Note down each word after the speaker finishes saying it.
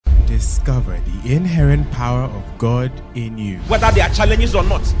discover the inherent power of God in you. Whether there are challenges or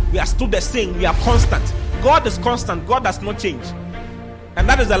not, we are still the same. We are constant. God is constant. God does not change. And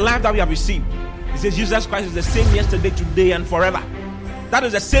that is the life that we have received. He says Jesus Christ is the same yesterday, today, and forever. That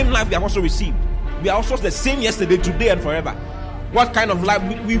is the same life we have also received. We are also the same yesterday, today, and forever. What kind of life?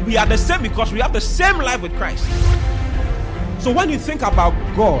 We are the same because we have the same life with Christ. So when you think about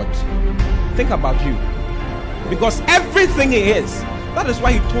God, think about you. Because everything He is, that is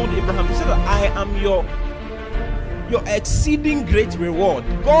why He told Abraham, He said, I am your exceeding great reward.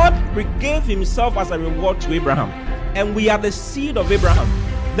 God gave Himself as a reward to Abraham. And we are the seed of Abraham.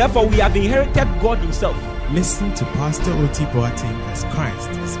 Therefore, we have inherited God Himself. Listen to Pastor O.T. Boateng as Christ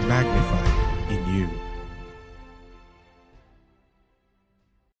is magnified in you.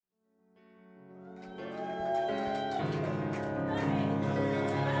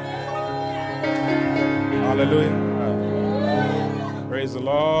 Hallelujah. Praise the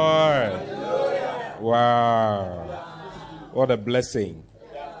Lord. Wow. What a blessing.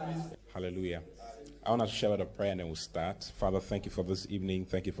 Hallelujah. I want to share a prayer and then we'll start. Father, thank you for this evening.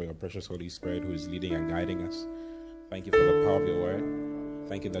 Thank you for your precious Holy Spirit who is leading and guiding us. Thank you for the power of your word.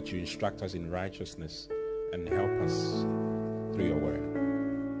 Thank you that you instruct us in righteousness and help us through your word.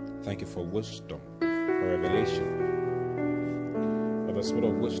 Thank you for wisdom, for revelation, for the spirit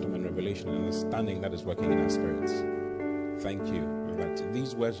of wisdom and revelation and understanding that is working in our spirits. Thank you that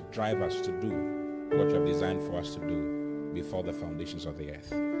these words drive us to do what you have designed for us to do before the foundations of the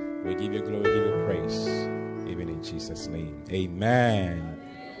earth. We give you glory, give you praise, even in Jesus' name. Amen.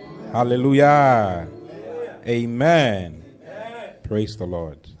 Hallelujah. Amen. Praise the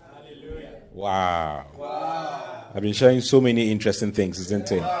Lord. Wow. I've been sharing so many interesting things,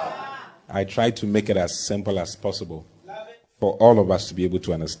 isn't it? I try to make it as simple as possible for all of us to be able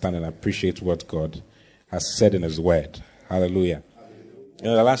to understand and appreciate what God has said in His word. Hallelujah. You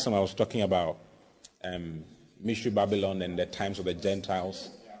know, the last time I was talking about Mystery Babylon and the times of the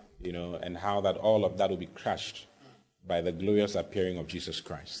Gentiles, you know, and how that all of that will be crushed by the glorious appearing of Jesus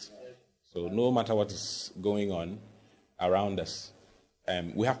Christ. So no matter what is going on around us,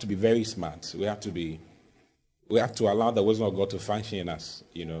 we have to be very smart. We have to allow the wisdom of God to function in us,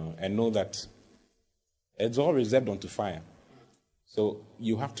 you know, and know that it's all reserved unto fire. So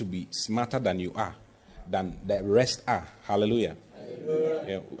you have to be smarter than you are, than the rest are. Hallelujah.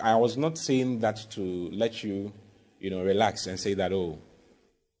 Yeah, I was not saying that to let you, you know, relax and say that, oh,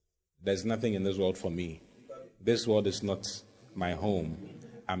 there's nothing in this world for me. This world is not my home.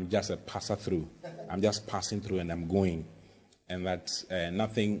 I'm just a passer through. I'm just passing through and I'm going. And that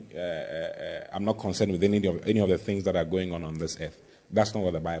I'm not concerned with any of the things that are going on this earth. That's not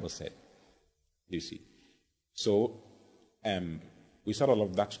what the Bible said. You see. So, we said all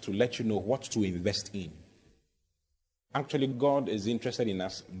of that to let you know what to invest in. Actually, God is interested in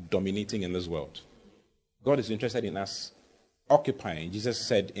us dominating in this world. God is interested in us occupying. Jesus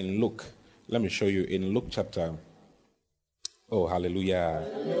said in Luke, let me show you in Luke chapter, oh,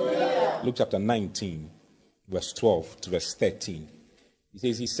 hallelujah. Luke chapter 19, verse 12 to verse 13. He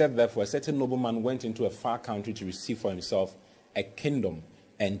says, he said, therefore, a certain nobleman went into a far country to receive for himself a kingdom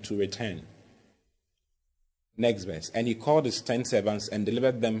and to return. Next verse. And he called his 10 servants and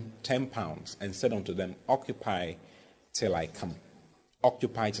delivered them 10 pounds and said unto them, occupy till I come.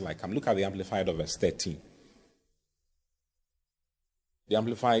 Occupy till I come. Look at the Amplified of verse 13. The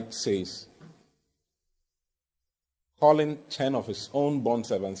Amplified says, calling 10 of his own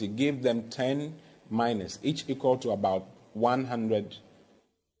bondservants, he gave them 10 minas, each equal to about 100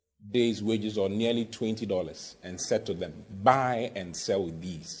 days' wages or nearly $20, and said to them, buy and sell with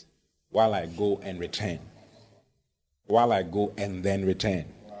these while I go and return. While I go and then return.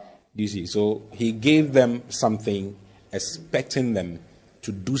 You see, so he gave them something, expecting them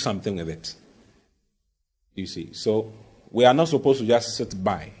to do something with it. You see, so we are not supposed to just sit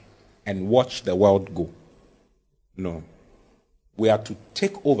by and watch the world go. No. We are to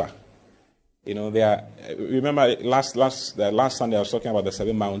take over. You know, remember last Sunday I was talking about the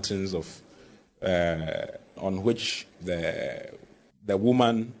 7 mountains of on which the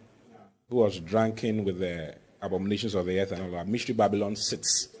woman who was drunken with the abominations of the earth and all that, Mystery Babylon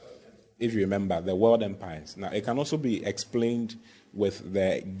sits. If you remember, the world empires. Now, it can also be explained with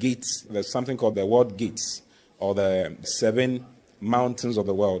the gates. There's something called the world gates, or the 7 mountains of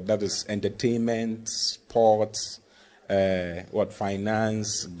the world. That is entertainment, sports,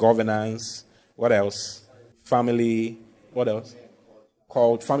 finance, governance, what else? Family, what else?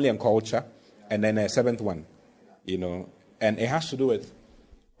 Called family and culture, and then a 7th one, you know. And it has to do with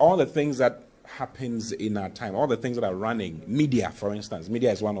all the things that happens in our time, all the things that are running. Media, for instance.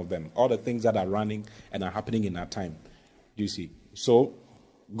 Media is one of them. All the things that are running and are happening in our time. Do you see? So,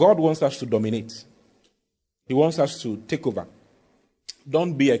 God wants us to dominate. He wants us to take over.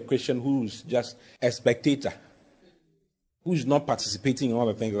 Don't be a Christian who's just a spectator, who's not participating in all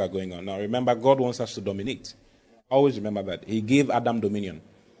the things that are going on. Now, remember, God wants us to dominate. Always remember that. He gave Adam dominion.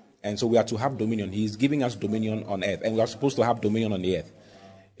 And so we are to have dominion. He's giving us dominion on earth. And we are supposed to have dominion on the earth.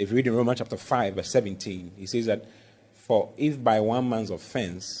 If you read in Romans chapter 5, verse 17, he says that, for if by one man's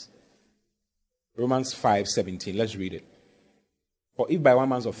offense, Romans 5, 17, let's read it. For if by one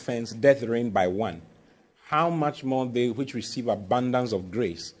man's offense death reigned by one, how much more they which receive abundance of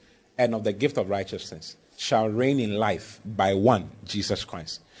grace and of the gift of righteousness shall reign in life by one, Jesus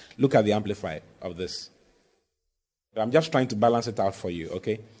Christ. Look at the amplified of this. I'm just trying to balance it out for you,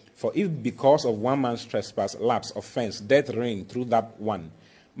 okay? For if because of one man's trespass, lapse, offense, death reigned through that one,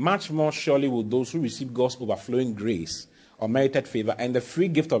 much more surely will those who receive God's overflowing grace or merited favor and the free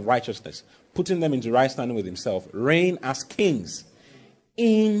gift of righteousness, putting them into right standing with himself, reign as kings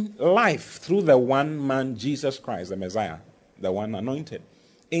in life through the one man, Jesus Christ, the Messiah, the one anointed.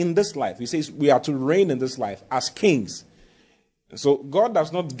 In this life, he says we are to reign in this life as kings. So God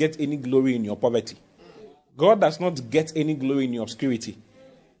does not get any glory in your poverty. God does not get any glory in your obscurity.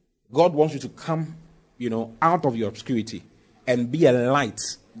 God wants you to come, out of your obscurity and be a light.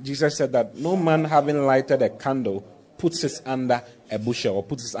 Jesus said that no man having lighted a candle puts it under a bushel or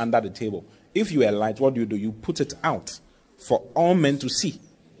puts it under the table. If you are a light, what do? You put it out for all men to see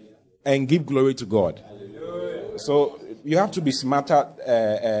and give glory to God. So you have to be smarter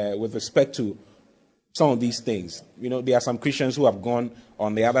with respect to some of these things. There are some Christians who have gone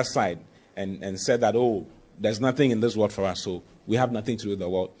on the other side and said that, there's nothing in this world for us, so we have nothing to do with the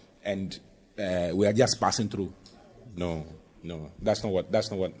world, and we are just passing through. No, that's not what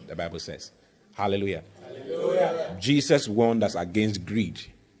the Bible says. Hallelujah. Hallelujah. Jesus warned us against greed.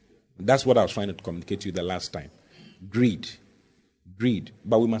 That's what I was trying to communicate to you the last time. Greed.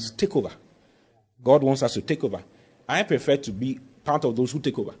 But we must take over. God wants us to take over. I prefer to be part of those who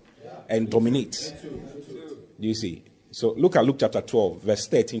take over and dominate. Do you see? So look at Luke chapter 12, verse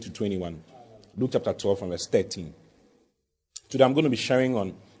 13 to 21. Luke chapter 12 from verse 13. Today I'm going to be sharing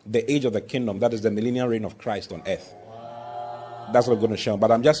on the age of the kingdom. That is the millennial reign of Christ on earth. That's what I'm going to share.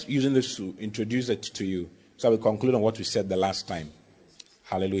 But I'm just using this to introduce it to you so I will conclude on what we said the last time.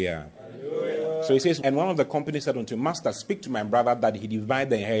 Hallelujah. Hallelujah. So he says, and one of the company said unto him, Master, speak to my brother that he divide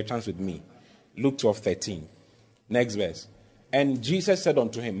the inheritance with me. Luke 12:13. Next verse. And Jesus said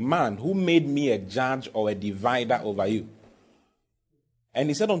unto him, Man, who made me a judge or a divider over you? And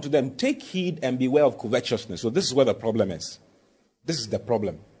he said unto them, Take heed and beware of covetousness. So this is where the problem is. This is the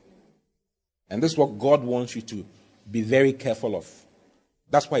problem. And this is what God wants you to be very careful of.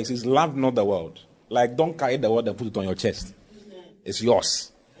 That's why he says, love not the world. Like, don't carry the world and put it on your chest. It's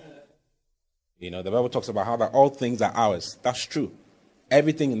yours. The Bible talks about how that all things are ours. That's true.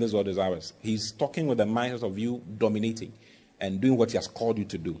 Everything in this world is ours. He's talking with the mindset of you dominating and doing what he has called you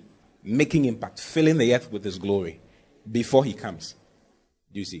to do. Making impact, filling the earth with his glory before he comes.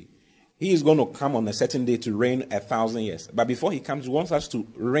 Do you see? He is going to come on a certain day to reign 1,000 years. But before he comes, he wants us to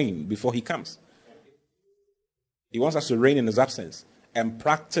reign before he comes. He wants us to reign in his absence and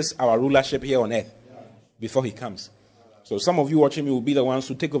practice our rulership here on earth before he comes. So some of you watching me will be the ones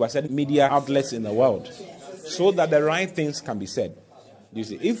who take over certain media outlets in the world so that the right things can be said. You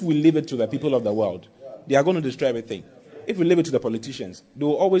see, if we leave it to the people of the world, they are going to destroy everything. If we leave it to the politicians, they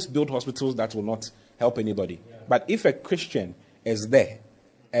will always build hospitals that will not help anybody. But if a Christian is there,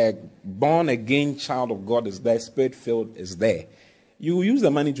 a born-again child of God is there, spirit-filled is there, you will use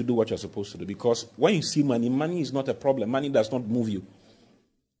the money to do what you're supposed to do. Because when you see money, money is not a problem. Money does not move you.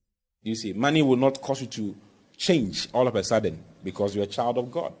 You see, money will not cause you to change all of a sudden because you're a child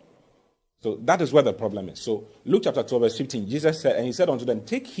of God. So that is where the problem is. So Luke chapter 12, verse 15, Jesus said, and he said unto them,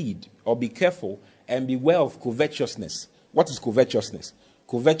 Take heed or be careful and beware of covetousness. What is covetousness?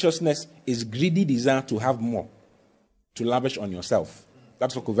 Covetousness is greedy desire to have more, to lavish on yourself.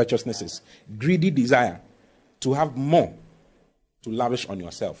 That's what covetousness is. Greedy desire to have more, to lavish on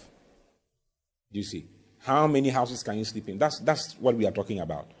yourself. Do you see? How many houses can you sleep in? That's what we are talking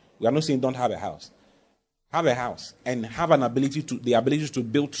about. We are not saying don't have a house. Have a house and have the ability to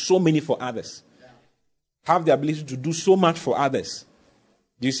build so many for others. Have the ability to do so much for others.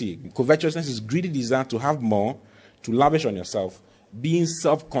 Do you see? Covetousness is greedy desire to have more, to lavish on yourself, being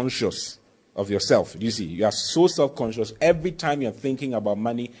self-conscious of yourself. Do you see? You are so self-conscious. Every time you're thinking about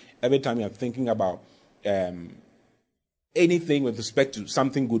money, every time you're thinking about anything with respect to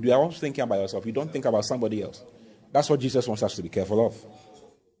something good, you are always thinking about yourself. You don't think about somebody else. That's what Jesus wants us to be careful of.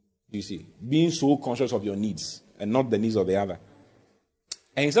 You see, being so conscious of your needs and not the needs of the other.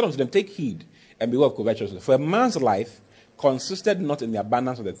 And he said unto them, Take heed and beware of covetousness. For a man's life consisted not in the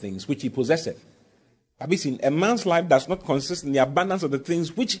abundance of the things which he possesseth. Have you seen? A man's life does not consist in the abundance of the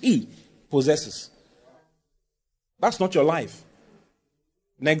things which he possesses. That's not your life.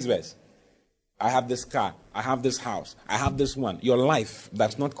 Next verse. I have this car. I have this house. I have this one. Your life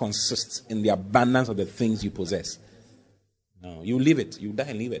does not consist in the abundance of the things you possess. No, you leave it. You die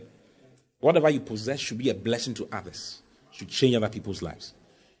and leave it. Whatever you possess should be a blessing to others. Should change other people's lives.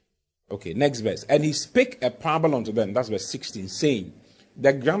 Okay, next verse. And he spake a parable unto them, that's verse 16, saying,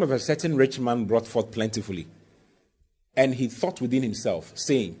 the ground of a certain rich man brought forth plentifully. And he thought within himself,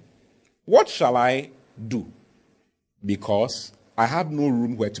 saying, what shall I do? Because I have no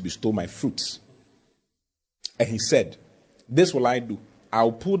room where to bestow my fruits. And he said, this will I do.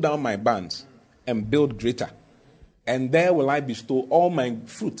 I'll pull down my barns and build greater. And there will I bestow all my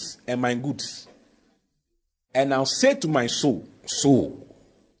fruits and my goods. And I'll say to my soul, soul,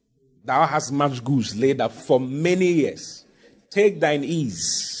 thou hast much goods laid up for many years. Take thine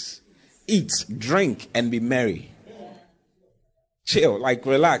ease. Eat, drink, and be merry. Chill, like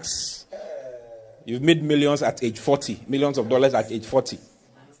relax. You've made millions at age 40. Millions of dollars at age 40.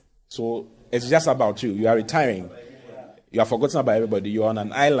 So it's just about you. You are retiring. You are forgotten about everybody. You are on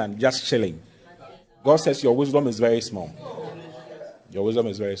an island just chilling. God says your wisdom is very small. Your wisdom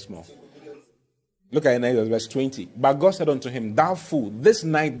is very small. Look at it, verse 20. But God said unto him, thou fool, this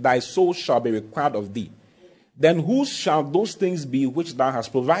night thy soul shall be required of thee. Then whose shall those things be which thou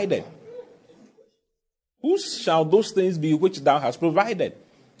hast provided? Whose shall those things be which thou hast provided?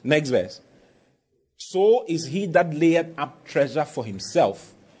 Next verse. So is he that layeth up treasure for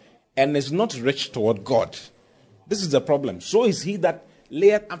himself, and is not rich toward God. This is the problem. So is he that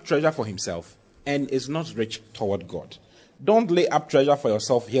layeth up treasure for himself, and is not rich toward God. Don't lay up treasure for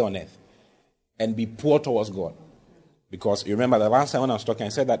yourself here on earth and be poor towards God. Because you remember the last time when I was talking, I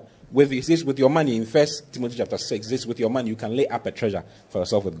said that with your money, in 1 Timothy chapter 6, this with your money, you can lay up a treasure for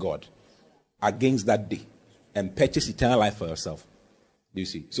yourself with God against that day and purchase eternal life for yourself. Do you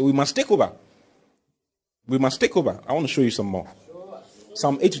see? So we must take over. We must take over. I want to show you some more.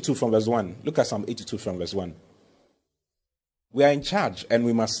 Psalm 82 from verse 1. Look at Psalm 82 from verse 1. We are in charge and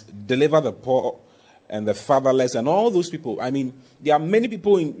we must deliver the poor and the fatherless and all those people. I mean, there are many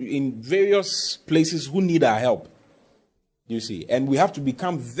people in various places who need our help. You see, and we have to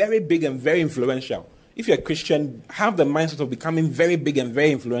become very big and very influential. If you're a Christian, have the mindset of becoming very big and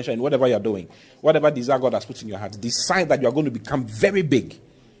very influential in whatever you're doing. Whatever desire God has put in your heart, decide that you're going to become very big,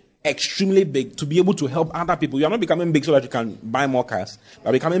 extremely big, to be able to help other people. You're not becoming big so that you can buy more cars,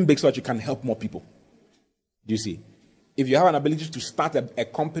 but becoming big so that you can help more people. Do you see? If you have an ability to start a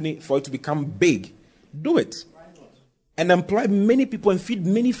company for it to become big, do it. And employ many people and feed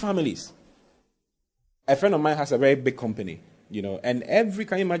many families. A friend of mine has a very big company, and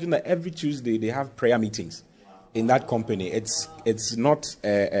can you imagine that every Tuesday they have prayer meetings in that company? It's not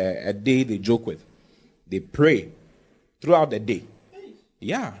a day they joke with. They pray throughout the day.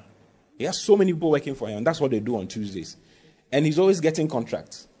 Yeah. He has so many people working for him, and that's what they do on Tuesdays. And he's always getting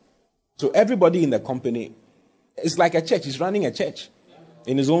contracts. So everybody in the company, it's like a church. He's running a church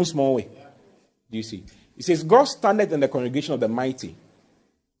in his own small way. Do you see? He says, God standeth in the congregation of the mighty.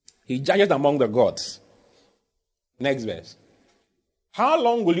 He judgeth among the gods. Next verse. How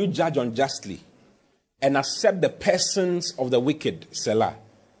long will you judge unjustly and accept the persons of the wicked? Selah.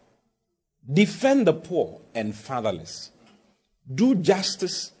 Defend the poor and fatherless. Do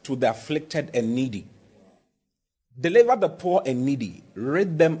justice to the afflicted and needy. Deliver the poor and needy.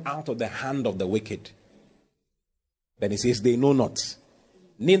 Rid them out of the hand of the wicked. Then he says, they know not.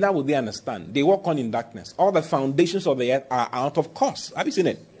 Neither will they understand. They walk on in darkness. All the foundations of the earth are out of course. Have you seen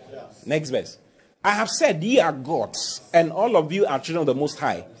it? Yes. Next verse. I have said, ye are gods, and all of you are children of the Most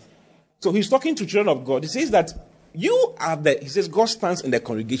High. So he's talking to children of God. He says that he says, God stands in the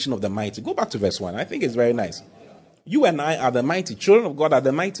congregation of the mighty. Go back to verse 1. I think it's very nice. You and I are the mighty. Children of God are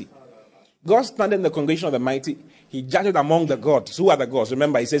the mighty. God stands in the congregation of the mighty. He judged among the gods. Who are the gods?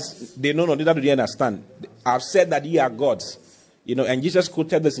 Remember, he says, they know not, neither do they understand. I've said that ye are gods. And Jesus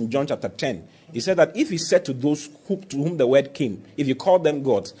quoted this in John chapter 10. He said that if he said to those to whom the word came, if you call them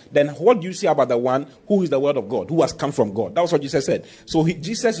gods, then what do you say about the one who is the word of God, who has come from God? That was what Jesus said. So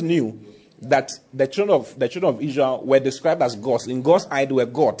Jesus knew that the children of Israel were described as gods. In God's eye, they were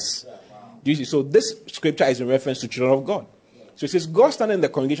gods. Do you see? So this scripture is in reference to children of God. So it says, God standing in the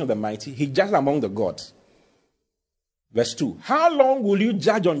congregation of the mighty, he judged among the gods. Verse 2. How long will you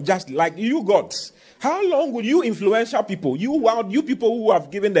judge unjustly, like you gods? How long will you influential people, you people who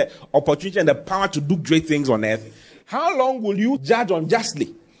have given the opportunity and the power to do great things on earth, how long will you judge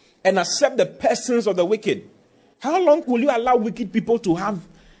unjustly and accept the persons of the wicked? How long will you allow wicked people to have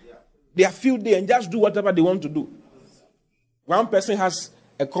their field day and just do whatever they want to do? One person has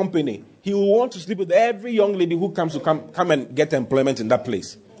a company. He will want to sleep with every young lady who comes to come and get employment in that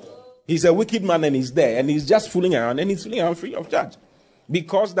place. He's a wicked man and he's there and he's just fooling around and he's fooling around free of charge.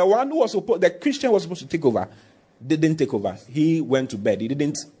 Because the one who was supposed, the Christian was supposed to take over, didn't take over. He went to bed. He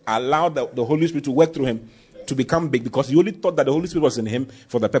didn't allow the Holy Spirit to work through him to become big because he only thought that the Holy Spirit was in him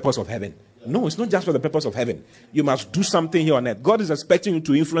for the purpose of heaven. No, it's not just for the purpose of heaven. You must do something here on earth. God is expecting you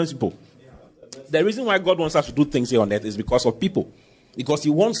to influence people. The reason why God wants us to do things here on earth is because of people. Because he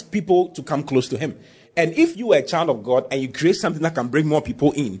wants people to come close to him. And if you are a child of God and you create something that can bring more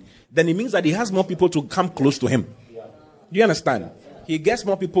people in, then it means that he has more people to come close to him. Do you understand? He gets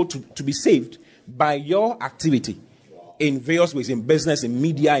more people to be saved by your activity in various ways, in business, in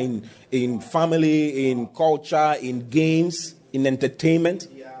media, in family, in culture, in games, in entertainment.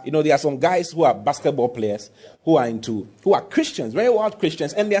 You know, there are some guys who are basketball players who are Christians, very wild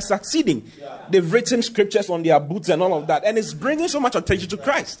Christians, and they are succeeding. They've written scriptures on their boots and all of that, and it's bringing so much attention to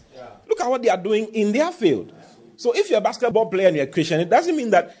Christ. Look at what they are doing in their field. So if you're a basketball player and you're a Christian, it doesn't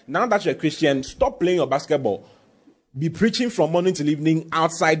mean that now that you're a Christian, stop playing your basketball. Be preaching from morning till evening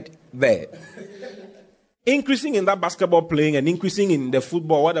outside there. Increasing in that basketball playing and increasing in the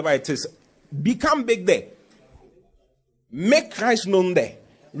football, whatever it is. Become big there. Make Christ known there.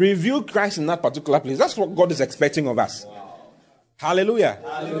 Reveal Christ in that particular place. That's what God is expecting of us. Hallelujah.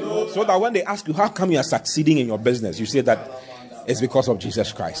 Hallelujah. So that when they ask you, how come you are succeeding in your business? You say that it's because of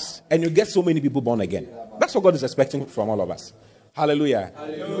Jesus Christ. And you get so many people born again. That's what God is expecting from all of us. Hallelujah.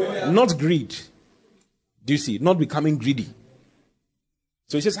 Hallelujah. Not greed. Do you see? Not becoming greedy.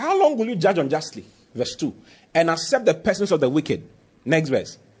 So he says, how long will you judge unjustly? Verse 2. And accept the persons of the wicked. Next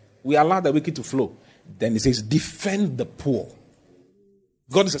verse. We allow the wicked to flow. Then he says, defend the poor.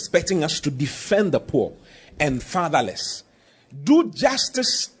 God is expecting us to defend the poor and fatherless. Do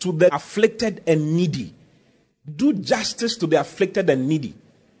justice to the afflicted and needy. Do justice to the afflicted and needy.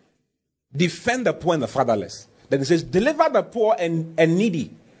 Defend the poor and the fatherless. Then he says, deliver the poor and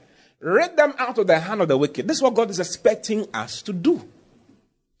needy. Rid them out of the hand of the wicked. This is what God is expecting us to do.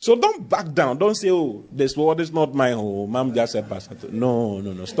 So don't back down. Don't say, oh, this word is not my home. Mom just said, Pastor.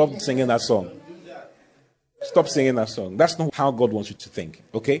 No. Stop singing that song. Stop singing that song. That's not how God wants you to think.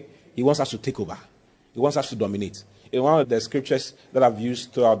 Okay? He wants us to take over. He wants us to dominate. In one of the scriptures that I've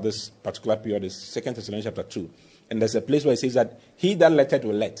used throughout this particular period is 2 Thessalonians chapter 2. And there's a place where it says that he that letteth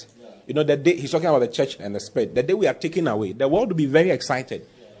will let. You know, the day he's talking about the church and the spirit. The day we are taken away, the world will be very excited.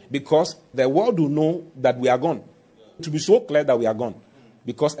 Because the world will know that we are gone. To be so clear that we are gone.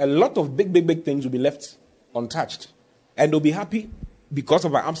 Because a lot of big things will be left untouched. And they'll be happy because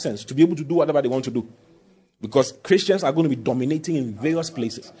of our absence to be able to do whatever they want to do. Because Christians are going to be dominating in various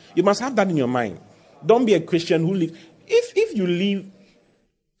places. You must have that in your mind. Don't be a Christian who lives. If you leave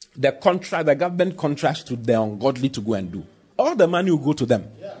the government contracts to the ungodly to go and do, all the money will go to them.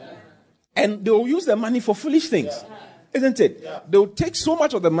 And they will use the money for foolish things. Isn't it? They will take so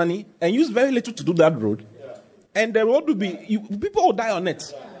much of the money and use very little to do that road. And the road will be, people will die on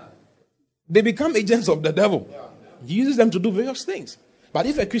it. They become agents of the devil. He uses them to do various things. But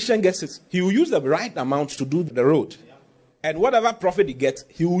if a Christian gets it, he will use the right amount to do the road. And whatever profit he gets,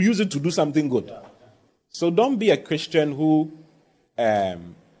 he will use it to do something good. So don't be a Christian who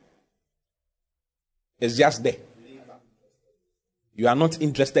is just there. You are not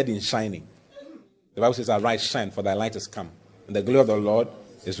interested in shining. The Bible says, arise, shine, for thy light is come, and the glory of the Lord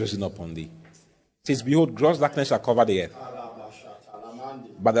is risen upon thee. It says, behold, gross darkness shall cover the earth,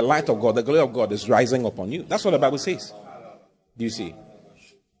 but the light of God, the glory of God is rising upon you. That's what the Bible says. Do you see?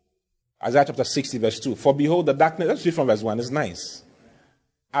 Isaiah chapter 60 verse 2. For behold the darkness. Let's read from verse 1. It's nice.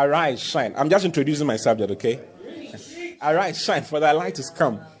 Arise, shine. I'm just introducing my subject, okay? Arise, shine, for thy light is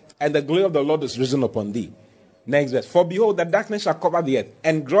come, and the glory of the Lord is risen upon thee. Next verse. For behold, the darkness shall cover the earth,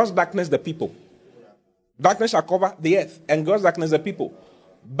 and gross darkness the people. Darkness shall cover the earth, and gross darkness the people.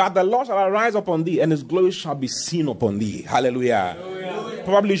 But the Lord shall arise upon thee, and his glory shall be seen upon thee. Hallelujah. Hallelujah.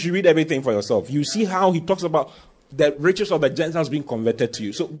 Probably you should read everything for yourself. You see how he talks about the riches of the Gentiles being converted to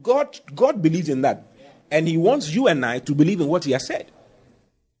you. So God believes in that. And he wants you and I to believe in what he has said.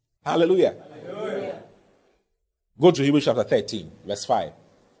 Hallelujah. Hallelujah. Go to Hebrews chapter 13, verse 5.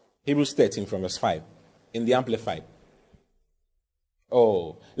 Hebrews 13 from verse 5. In the Amplified.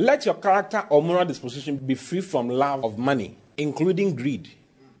 Oh, let your character or moral disposition be free from love of money, including greed,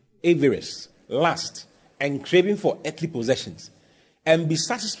 avarice, lust, and craving for earthly possessions. And be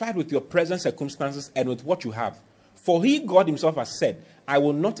satisfied with your present circumstances and with what you have. For he, God himself, has said, I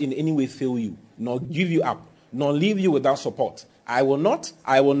will not in any way fail you, nor give you up, nor leave you without support. I will not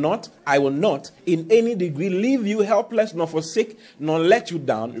in any degree leave you helpless, nor forsake, nor let you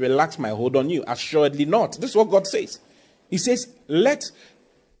down, relax my hold on you. Assuredly not. This is what God says. He says, let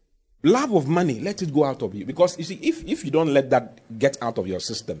love of money, let it go out of you. Because you see, if you don't let that get out of your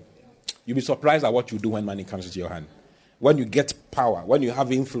system, you'll be surprised at what you do when money comes into your hand. When you get power, when you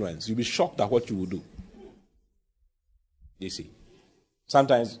have influence, you'll be shocked at what you will do. You see.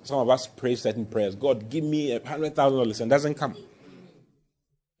 Sometimes some of us pray certain prayers. God, give me $100,000 and it doesn't come.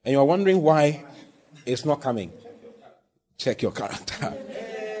 And you're wondering why it's not coming. Check your character.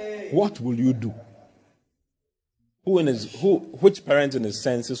 What will you do? Which parent in his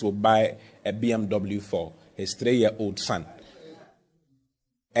senses will buy a BMW for his 3-year-old son?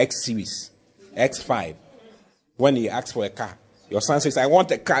 X series, X5. When he asks for a car, your son says, I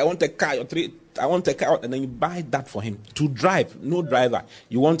want a car. I want a car, and then you buy that for him to drive. No driver.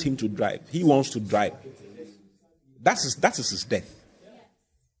 You want him to drive. He wants to drive. That is his death.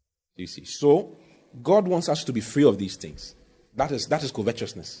 You see. So God wants us to be free of these things. That is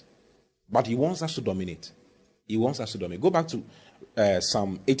covetousness. But he wants us to dominate. He wants us to dominate. Go back to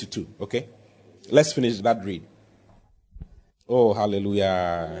Psalm 82, okay? Let's finish that read. Oh,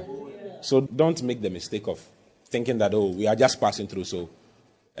 hallelujah. So don't make the mistake of thinking that, we are just passing through, so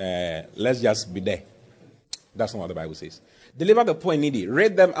let's just be there. That's not what the Bible says. Deliver the poor and needy.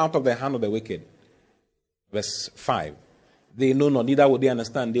 Rid them out of the hand of the wicked. Verse 5. They know not, neither will they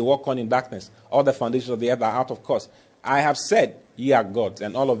understand. They walk on in darkness. All the foundations of the earth are out of course. I have said, ye are gods,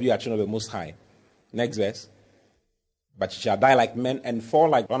 and all of you are children of the Most High. Next verse. But ye shall die like men and fall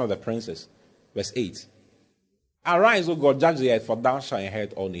like one of the princes. Verse 8. Arise, O God, judge the earth, for thou shalt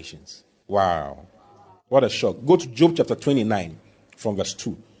inherit all nations. Wow. What a shock. Go to Job chapter 29 from verse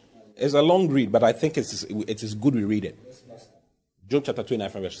 2. It's a long read, but I think it is good we read it. Job chapter 29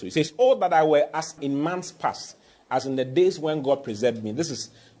 from verse 2. It says, oh, that I were as in man's past, as in the days when God preserved me. This is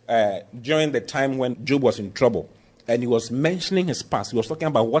during the time when Job was in trouble. And he was mentioning his past. He was talking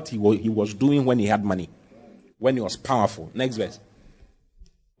about what he was doing when he had money. When he was powerful. Next verse.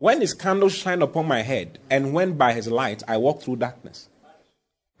 When his candles shine upon my head, and when by his light I walk through darkness.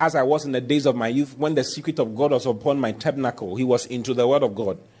 As I was in the days of my youth, when the secret of God was upon my tabernacle, he was into the word of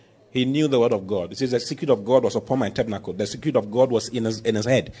God. He knew the word of God. It says the secret of God was upon my tabernacle. The secret of God was in his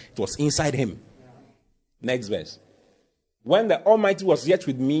head. It was inside him. Next verse. When the Almighty was yet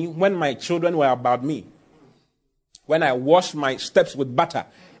with me, when my children were about me, when I washed my steps with butter,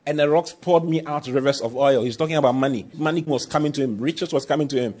 and the rocks poured me out rivers of oil. He's talking about money. Money was coming to him. Riches was coming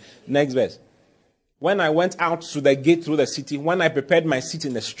to him. Next verse. When I went out to the gate through the city, when I prepared my seat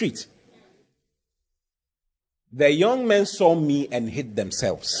in the street, the young men saw me and hid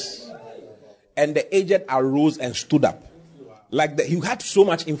themselves. And the aged arose and stood up. He had so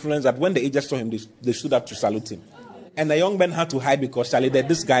much influence that when the aged saw him, they stood up to salute him. And the young men had to hide because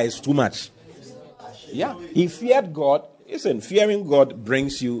this guy is too much. Yeah, he feared God. Listen, fearing God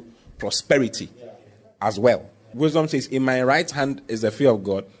brings you prosperity as well. Wisdom says, in my right hand is the fear of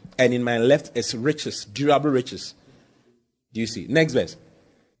God, and in my left is riches, durable riches. Do you see? Next verse.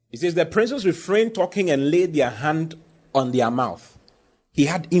 It says, the princes refrained talking and laid their hand on their mouth. He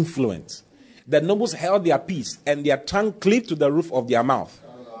had influence. The nobles held their peace, and their tongue cleaved to the roof of their mouth.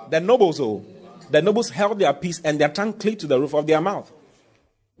 The nobles held their peace, and their tongue cleaved to the roof of their mouth.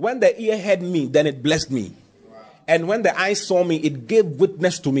 When the ear heard me, then it blessed me. And when the eye saw me, it gave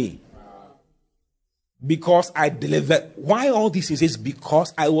witness to me. Because I delivered. Why all this is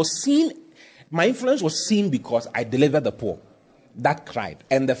because I was seen. My influence was seen because I delivered the poor that cried,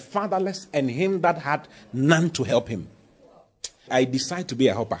 and the fatherless, and him that had none to help him. I decide to be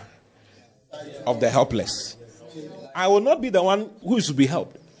a helper of the helpless. I will not be the one who is to be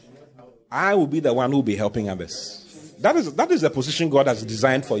helped. I will be the one who will be helping others. That is the position God has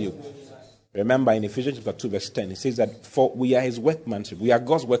designed for you. Remember in Ephesians chapter 2 verse 10, it says that for we are his workmanship. We are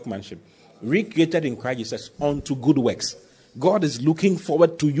God's workmanship. Recreated in Christ Jesus unto good works. God is looking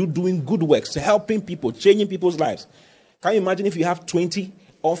forward to you doing good works, helping people, changing people's lives. Can you imagine if you have 20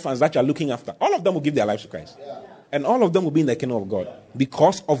 orphans that you are looking after? All of them will give their lives to Christ. And all of them will be in the kingdom of God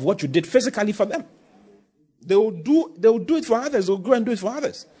because of what you did physically for them. They will do it for others. They will go and do it for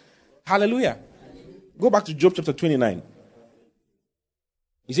others. Hallelujah. Go back to Job chapter 29.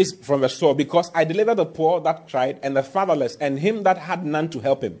 He says from verse 12, because I delivered the poor that cried, and the fatherless, and him that had none to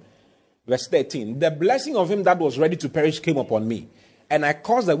help him. Verse 13, the blessing of him that was ready to perish came upon me, and I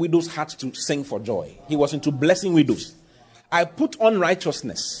caused the widow's heart to sing for joy. He was into blessing widows. I put on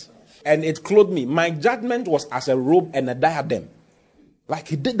righteousness, and it clothed me. My judgment was as a robe and a diadem. Like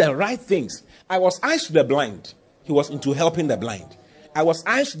he did the right things. I was eyes to the blind. He was into helping the blind. I was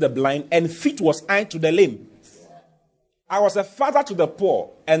eyes to the blind, and feet was eye to the lame. I was a father to the poor,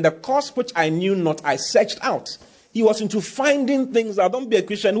 and the cause which I knew not, I searched out. He was into finding things. Don't be a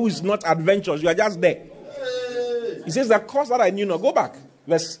Christian who is not adventurous. You are just there. He says, the cause that I knew not. Go back.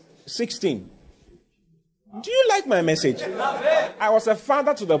 Verse 16. Do you like my message? I was a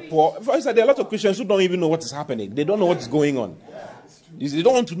father to the poor. First, there are a lot of Christians who don't even know what is happening. They don't know what is going on. They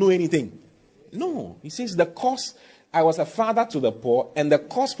don't want to know anything. No. He says, the cause, I was a father to the poor, and the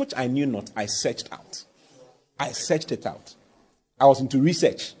cause which I knew not, I searched out. I searched it out. I was into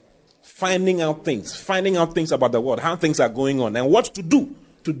research, finding out things about the world, how things are going on, and what to do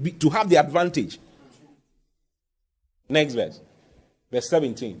to have the advantage. Next verse. Verse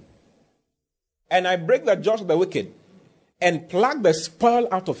 17. And I break the jaws of the wicked and pluck the spoil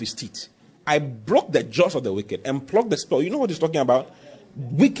out of his teeth. I broke the jaws of the wicked and plucked the spoil. You know what he's talking about?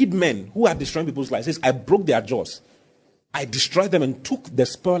 Wicked men who are destroying people's lives. He says, I broke their jaws. I destroyed them and took the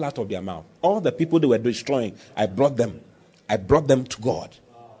spoil out of their mouth. All the people they were destroying, I brought them. I brought them to God.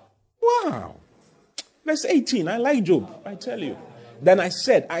 Wow. Verse 18. I like Job. I tell you. Then I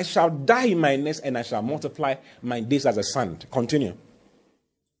said, I shall die in my nest and I shall multiply my days as a sand. Continue.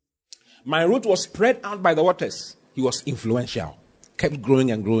 My root was spread out by the waters. He was influential. Kept growing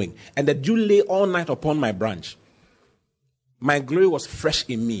and growing. And the dew lay all night upon my branch. My glory was fresh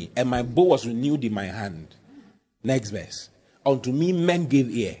in me, and my bow was renewed in my hand. Next verse. Unto me men gave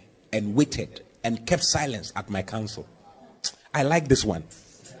ear, and waited, and kept silence at my counsel. I like this one.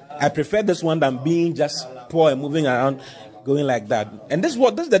 I prefer this one than being just poor and moving around, going like that. And this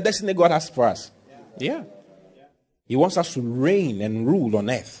is the destiny God has for us. Yeah. He wants us to reign and rule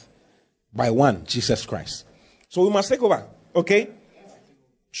on earth. By one, Jesus Christ. So we must take over. Okay?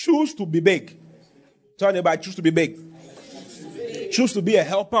 Choose to be big. Tell anybody, choose to be big. Choose to be a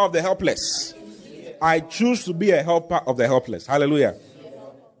helper of the helpless. I choose to be a helper of the helpless. Hallelujah.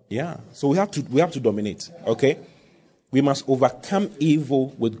 Yeah. So we have to dominate. Okay? We must overcome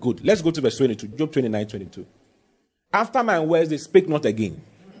evil with good. Let's go to verse 22. Job 29:22. After my words they spake not again,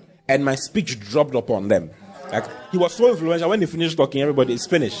 and my speech dropped upon them. Like, he was so influential. When he finished talking, everybody is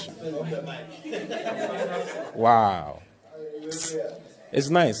finished. Wow. It's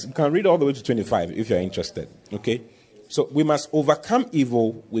nice. You can read all the way to 25 if you're interested. Okay? So we must overcome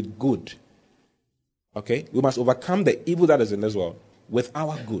evil with good. Okay? We must overcome the evil that is in this world with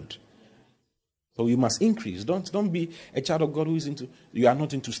our good. So you must increase. Don't be a child of God who is you are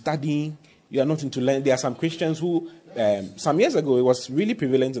not into studying. You are not into learning. There are some Christians who, some years ago, it was really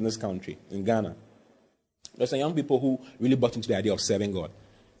prevalent in this country, in Ghana. There's some young people who really bought into the idea of serving God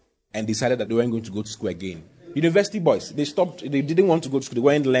and decided that they weren't going to go to school again. University boys, they didn't want to go to school. They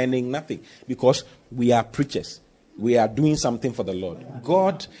weren't learning nothing because we are preachers. We are doing something for the Lord.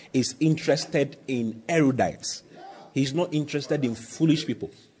 God is interested in erudites. He's not interested in foolish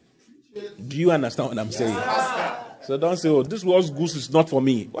people. Do you understand what I'm saying? So don't say, oh, this world's goose is not for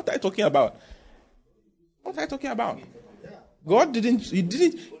me. What are you talking about? What are you talking about? God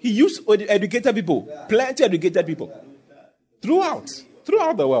he used educated people, plenty educated people, throughout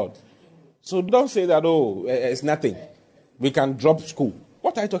the world. So don't say that, oh, it's nothing. We can drop school.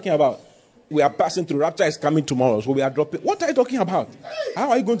 What are you talking about? We are passing through. Rapture is coming tomorrow, so we are dropping. What are you talking about? How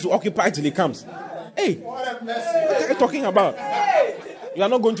are you going to occupy till he comes? Hey, what are you talking about? You are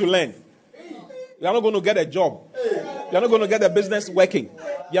not going to learn. You are not going to get a job. You are not going to get a business working.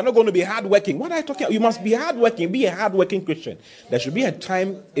 You are not going to be hardworking. What are you talking about? You must be hardworking. Be a hardworking Christian. There should be a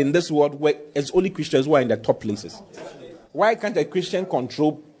time in this world where it's only Christians who are in the top places. Why can't a Christian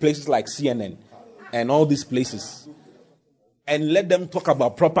control places like CNN and all these places and let them talk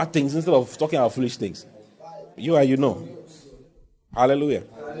about proper things instead of talking about foolish things? You know. Hallelujah.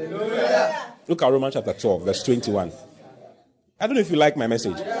 Hallelujah. Look at Romans chapter 12, verse 21. I don't know if you like my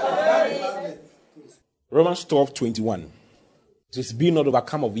message. Romans 12:21. It says, be not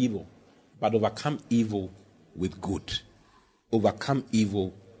overcome of evil, but overcome evil with good. Overcome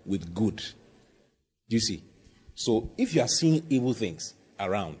evil with good. Do you see? So if you are seeing evil things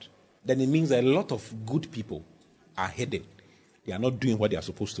around, then it means that a lot of good people are hidden. They are not doing what they are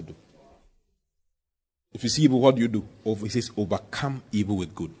supposed to do. If you see evil, what do you do? It says, overcome evil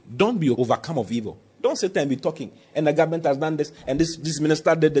with good. Don't be overcome of evil. Don't sit there and be talking. And the government has done this, and this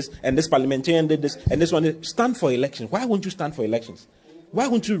minister did this, and this parliamentarian did this, and this one. Stand for elections. Why won't you stand for elections? Why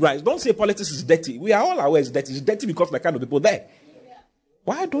won't you rise? Don't say politics is dirty. We are all aware it's dirty. It's dirty because of the kind of people there.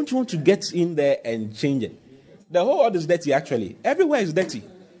 Why don't you want to get in there and change it? The whole world is dirty, actually. Everywhere is dirty.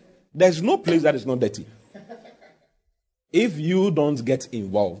 There's no place that is not dirty. If you don't get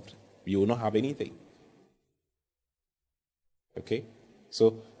involved, you will not have anything. Okay?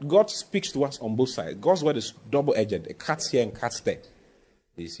 So God speaks to us on both sides. God's word is double-edged. It cuts here and cuts there.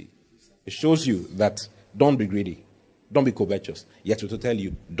 You see? It shows you that don't be greedy. Don't be covetous. Yet to tell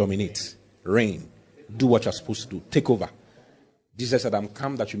you, dominate, reign, do what you're supposed to do, take over. Jesus said, I'm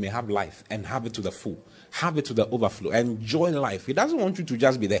come that you may have life and have it to the full. Have it to the overflow. Enjoy life. He doesn't want you to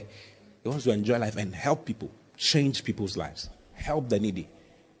just be there. He wants to enjoy life and help people. Change people's lives. Help the needy.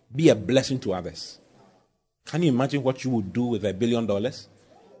 Be a blessing to others. Can you imagine what you would do with $1 billion?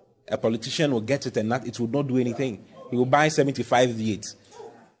 A politician will get it and it will not do anything. He will buy 75 V8s.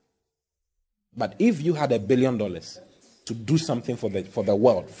 But if you had $1 billion to do something for the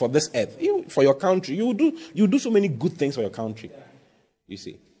world, for this earth, for your country, you do so many good things for your country. You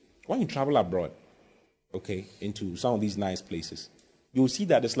see, when you travel abroad, okay, into some of these nice places, you will see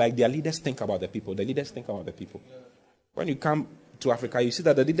that it's like their leaders think about the people. The leaders think about the people. When you come to Africa, you see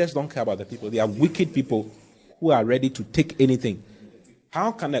that the leaders don't care about the people. They are wicked people who are ready to take anything.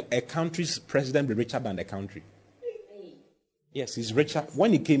 How can a country's president be richer than the country? Yes, he's richer.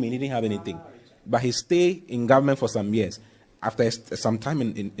 When he came in, he didn't have anything. But he stayed in government for some years. After some time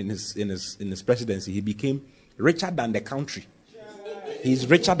in his presidency, he became richer than the country. He's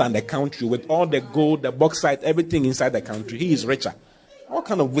richer than the country with all the gold, the bauxite, everything inside the country. He is richer. What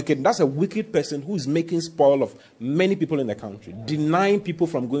kind of wicked? That's a wicked person who is making spoil of many people in the country, denying people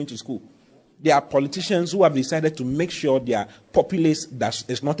from going to school. There are politicians who have decided to make sure their populace that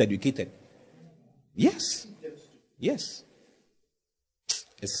is not educated. Yes. Yes.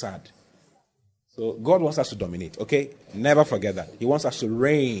 It's sad. So God wants us to dominate, okay? Never forget that. He wants us to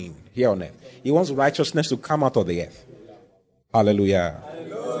reign here on earth. He wants righteousness to come out of the earth. Hallelujah.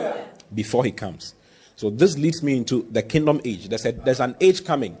 Hallelujah. Before he comes. So this leads me into the kingdom age. There's an age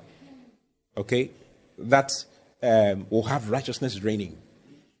coming, okay, that will have righteousness reigning,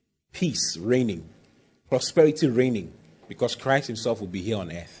 peace reigning, prosperity reigning, because Christ himself will be here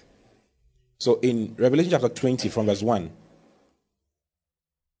on earth. So in Revelation chapter 20 from verse 1,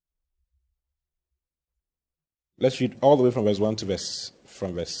 let's read all the way from verse 1 to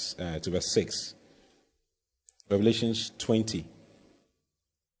verse 6. Revelation 20.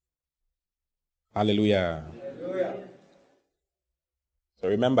 Hallelujah. Hallelujah. So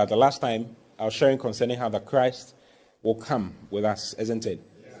remember, the last time I was sharing concerning how the Christ will come with us, isn't it?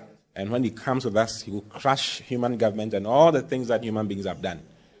 Yeah. And when he comes with us, he will crush human government and all the things that human beings have done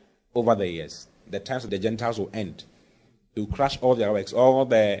over the years. The times of the Gentiles will end. He will crush all their works, all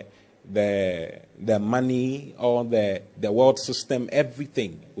the money, all the world system,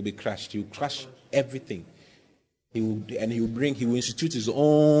 everything will be crushed. He will crush everything. He will institute his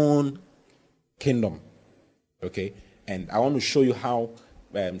own kingdom. Okay? And I want to show you how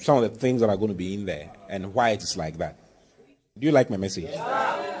some of the things that are going to be in there and why it is like that. Do you like my message?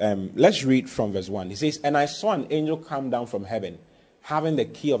 Let's read from verse 1. He says, "And I saw an angel come down from heaven, having the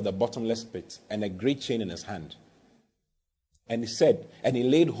key of the bottomless pit and a great chain in his hand. And he said, and he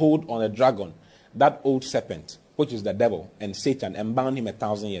laid hold on a dragon, that old serpent, which is the devil and Satan, and bound him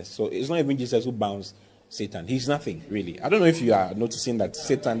 1,000 years." So it's not even Jesus who bounds Satan. He's nothing, really. I don't know if you are noticing that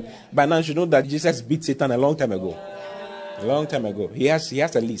Satan, by now you should know that Jesus beat Satan a long time ago. A long time ago. He has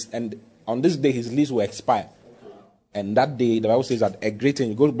a lease, and on this day his lease will expire. And that day, the Bible says that a great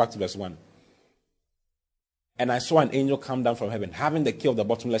angel, go back to verse 1. "And I saw an angel come down from heaven, having the key of the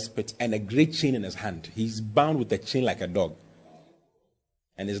bottomless pit and a great chain in his hand." He's bound with a chain like a dog.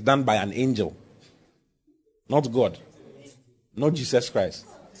 And it's done by an angel. Not God. Not Jesus Christ.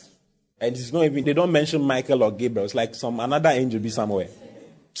 And it's not even, they don't mention Michael or Gabriel. It's like another angel be somewhere.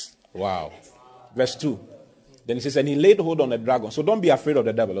 Wow. Verse 2. Then he says, "And he laid hold on the dragon." So don't be afraid of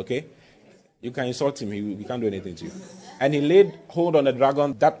the devil, okay? You can insult him. He can't do anything to you. "And he laid hold on the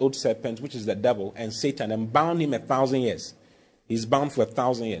dragon, that old serpent, which is the devil, and Satan, and bound him 1,000 years. He's bound for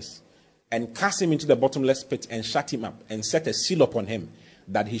 1,000 years. And cast him into the bottomless pit and shut him up and set a seal upon him,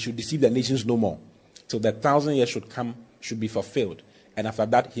 that he should deceive the nations no more, till the 1,000 years should be fulfilled. And after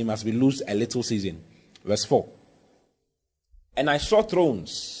that, he must be loosed a little season." Verse 4. "And I saw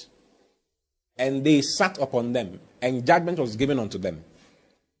thrones, and they sat upon them, and judgment was given unto them."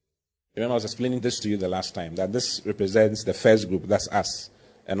 Remember, I was explaining this to you the last time, that this represents the first group, that's us,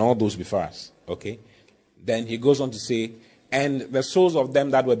 and all those before us. Okay? Then he goes on to say, "And the souls of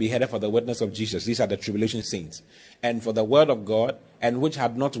them that were beheaded for the witness of Jesus," these are the tribulation saints, "and for the word of God, and which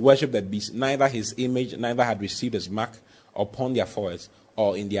had not worshipped the beast, neither his image, neither had received his mark upon their foreheads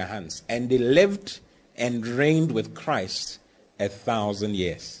or in their hands. And they lived and reigned with Christ 1,000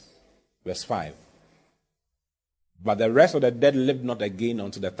 years. Verse 5. "But the rest of the dead lived not again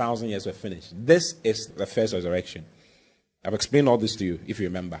until the 1,000 years were finished." This is the first resurrection. I've explained all this to you, if you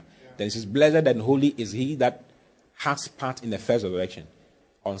remember. Then it says, "Blessed and holy is he that has part in the first resurrection.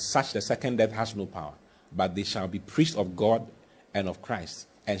 On such the second death has no power. But they shall be priests of God and of Christ,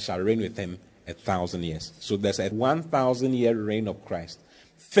 and shall reign with him 1,000 years." So there's a 1,000 year reign of Christ.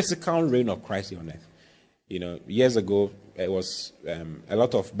 Physical reign of Christ here on earth. Years ago, it was a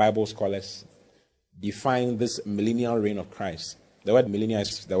lot of Bible scholars define this millennial reign of Christ. The word millennial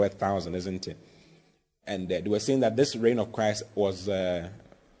is the word 1,000, isn't it? And they were saying that this reign of Christ was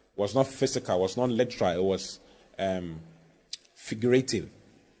not physical, was not literal, it was figurative.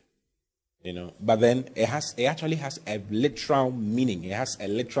 But then it actually has a literal meaning. It's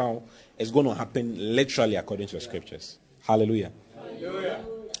going to happen literally according to the scriptures. Hallelujah. Hallelujah.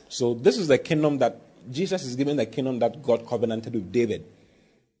 So this is the kingdom that Jesus is giving, the kingdom that God covenanted with David.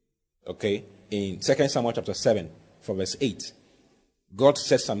 Okay? In 2 Samuel chapter 7, from verse 8, God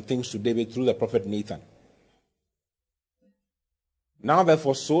said some things to David through the prophet Nathan. Now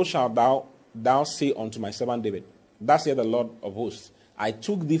therefore, so shalt thou say unto my servant David, thus saith the Lord of hosts, I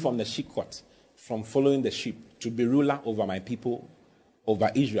took thee from the sheepcote, from following the sheep, to be ruler over my people, over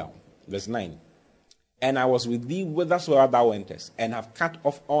Israel. Verse 9. And I was with thee whithersoever thou wentest, and have cut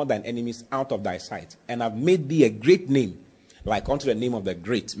off all thine enemies out of thy sight, and have made thee a great name, like unto the name of the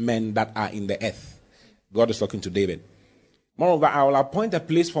great men that are in the earth. God is talking to David. Moreover, I will appoint a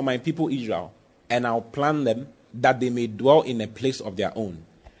place for my people Israel, and I will plant them, that they may dwell in a place of their own,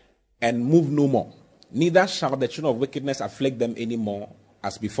 and move no more. Neither shall the children of wickedness afflict them any more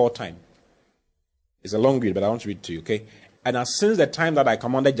as before time. It's a long read, but I want to read it to you, okay? And as since the time that I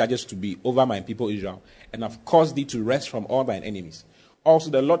commanded judges to be over my people Israel, and have caused thee to rest from all thine enemies, also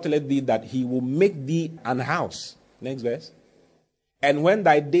the Lord telleth thee that he will make thee an house. Next verse. And when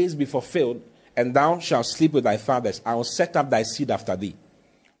thy days be fulfilled, and thou shalt sleep with thy fathers, I will set up thy seed after thee,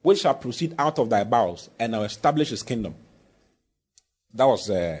 which shall proceed out of thy bowels, and I will establish his kingdom. That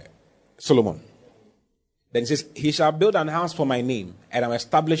was Solomon. Then he says, he shall build an house for my name, and I will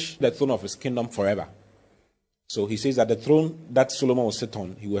establish the throne of his kingdom forever. So he says that the throne that Solomon will sit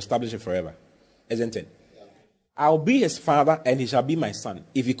on, he will establish it forever. Isn't it? I will be his father, and he shall be my son.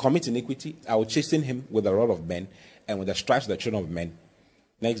 If he commit iniquity, I will chasten him with the rod of men, and with the stripes of the children of men.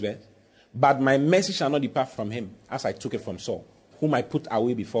 Next verse. But my mercy shall not depart from him, as I took it from Saul, whom I put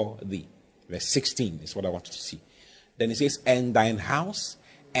away before thee. Verse 16 is what I want you to see. Then he says, and thine house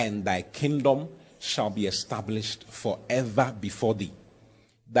and thy kingdom shall be established forever before thee.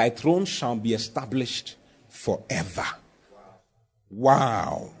 Thy throne shall be established forever.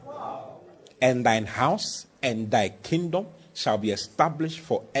 Wow. And thine house and thy kingdom shall be established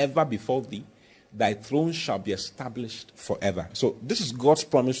forever before thee. Thy throne shall be established forever. So this is God's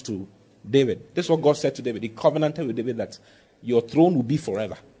promise to David. This is what God said to David. He covenanted with David that your throne will be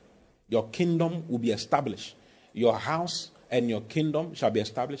forever. Your kingdom will be established. Your house and your kingdom shall be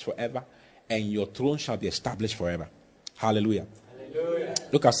established forever, and your throne shall be established forever. Hallelujah. Hallelujah.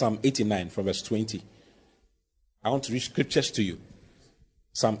 Look at Psalm 89 from verse 20. I want to read scriptures to you.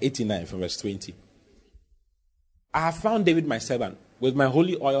 Psalm 89 from verse 20. I have found David my servant. With my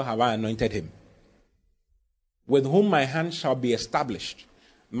holy oil have I anointed him, with whom my hand shall be established.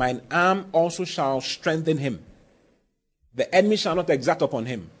 Mine arm also shall strengthen him. The enemy shall not exact upon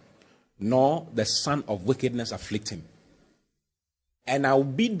him, nor the son of wickedness afflict him. And I will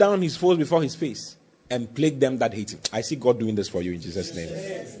beat down his foes before his face, and plague them that hate him. I see God doing this for you in Jesus' name.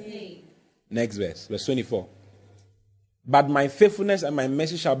 Yes. Next verse, verse 24. But my faithfulness and my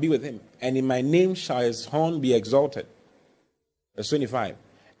mercy shall be with him, and in my name shall his horn be exalted. Verse 25.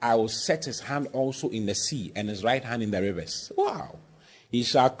 I will set his hand also in the sea, and his right hand in the rivers. Wow. He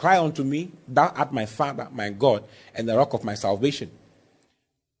shall cry unto me, thou art my Father, my God, and the rock of my salvation.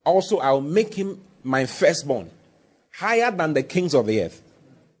 Also I will make him my firstborn, higher than the kings of the earth.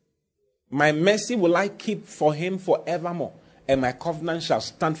 My mercy will I keep for him forevermore, and my covenant shall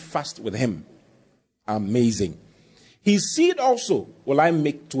stand fast with him. Amazing. His seed also will I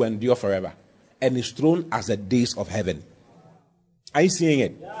make to endure forever, and his throne as the days of heaven. Are you seeing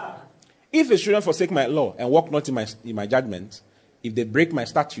it? Yeah. If his children forsake my law and walk not in my judgment, if they break my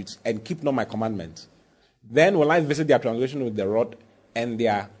statutes and keep not my commandments, then will I visit their transgression with the rod and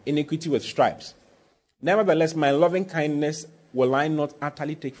their iniquity with stripes. Nevertheless, my loving kindness will I not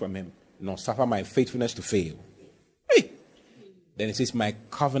utterly take from him, nor suffer my faithfulness to fail. Hey! Then it says, my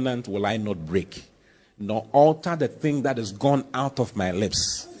covenant will I not break, nor alter the thing that is gone out of my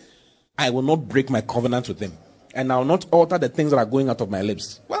lips. I will not break my covenant with him, and I will not alter the things that are going out of my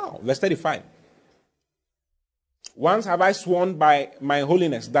lips. Wow, verse 35. Once have I sworn by my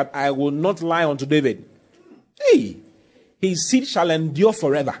holiness that I will not lie unto David. Hey, his seed shall endure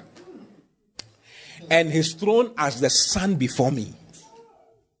forever, and his throne as the sun before me.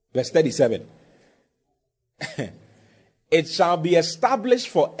 Verse 37. It shall be established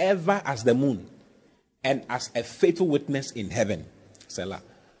forever as the moon, and as a faithful witness in heaven. Selah.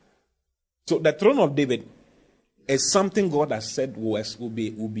 So the throne of David is something God has said will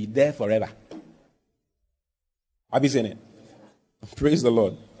be there forever. Have you seen it? Praise the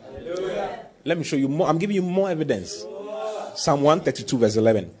Lord. Hallelujah. Let me show you more. I'm giving you more evidence. Psalm 132 verse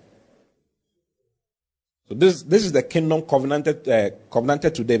 11. So this is the kingdom covenanted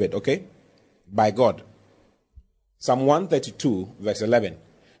to David, okay? By God. Psalm 132 verse 11.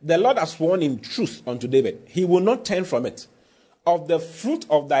 The Lord has sworn in truth unto David. He will not turn from it. Of the fruit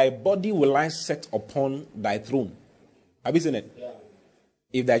of thy body will I set upon thy throne. Have you seen it? Yeah.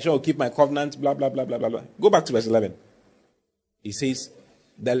 If thy shall keep my covenant, blah, blah, blah, blah, blah, blah. Go back to verse 11. He says,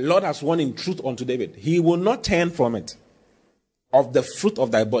 the Lord has sworn in truth unto David. He will not turn from it. Of the fruit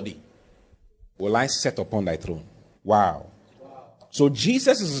of thy body will I set upon thy throne. Wow. So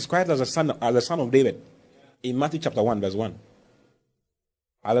Jesus is described as the son of David in Matthew chapter 1 verse 1.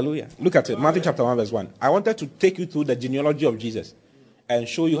 Hallelujah. Look at it. Matthew chapter 1 verse 1. I wanted to take you through the genealogy of Jesus and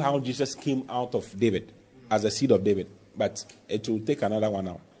show you how Jesus came out of David as the seed of David. But it will take another 1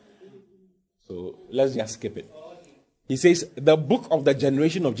 hour. So let's just skip it. He says, the book of the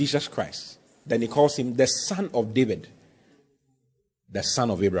generation of Jesus Christ. Then he calls him the son of David, the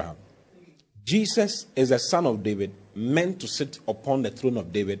son of Abraham. Jesus is the son of David, meant to sit upon the throne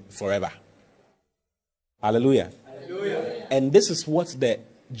of David forever. Hallelujah. Hallelujah. And this is what the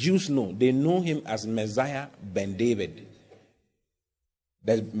Jews know. They know him as Messiah ben David.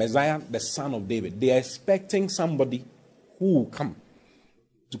 The Messiah, the son of David. They are expecting somebody who will come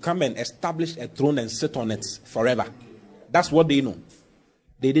and establish a throne and sit on it forever. That's what they know.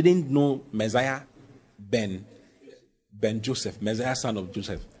 They didn't know Messiah ben Joseph, Messiah son of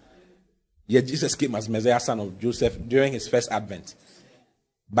Joseph. Yet Jesus came as Messiah son of Joseph during his first advent.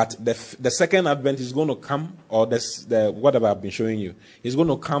 But the second advent is going to come, or whatever I've been showing you, he's going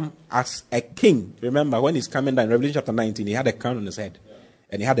to come as a king. Remember, when he's coming down in Revelation chapter 19, he had a crown on his head.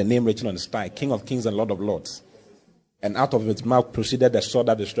 And he had a name written on his thigh, King of Kings and Lord of Lords. And out of his mouth proceeded the sword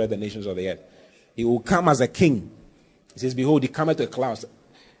that destroyed the nations of the earth. He will come as a king. He says, behold, he cometh to the clouds,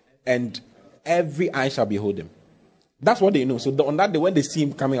 and every eye shall behold him. That's what they know. So on that day, when they see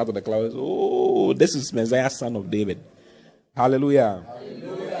him coming out of the clouds, oh, this is Messiah, son of David. Hallelujah.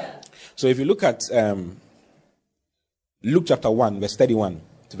 Hallelujah. So if you look at Luke chapter 1, verse 31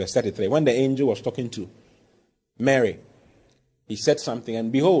 to verse 33, when the angel was talking to Mary, he said something,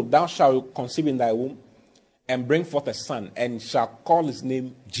 and behold, thou shalt conceive in thy womb and bring forth a son, and shall call his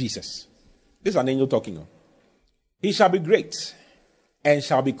name Jesus. This is an angel talking of. He shall be great, and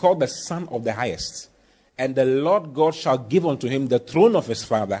shall be called the Son of the Highest. And the Lord God shall give unto him the throne of his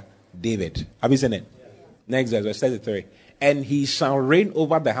father David. Have you seen it? Yeah. Next verse 33. And he shall reign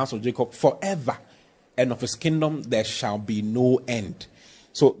over the house of Jacob forever, and of his kingdom there shall be no end.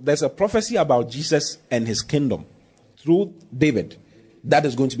 So there's a prophecy about Jesus and his kingdom through David that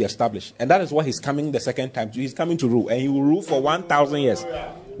is going to be established. And that is what he's coming the second time to. He's coming to rule, and he will rule for 1,000 years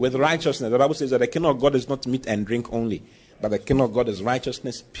with righteousness. The Bible says that the kingdom of God is not meat and drink only, but the kingdom of God is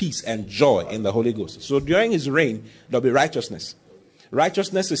righteousness, peace, and joy in the Holy Ghost. So during his reign, there'll be righteousness.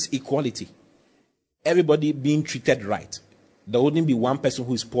 Righteousness is equality. Everybody being treated right. There wouldn't be one person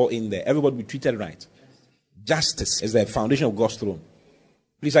who is poor in there. Everybody will be treated right. Justice is the foundation of God's throne.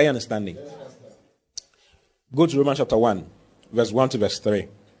 Please, are you understanding? Go to Romans chapter 1, verse 1 to verse 3.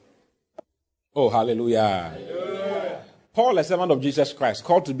 Oh, hallelujah. Hallelujah. Paul, a servant of Jesus Christ,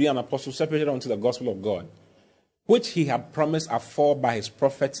 called to be an apostle, separated unto the gospel of God, which he had promised afore by his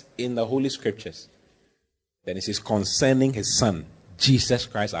prophets in the Holy Scriptures. Then it says, concerning his son, Jesus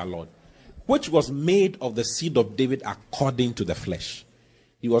Christ our Lord, which was made of the seed of David according to the flesh.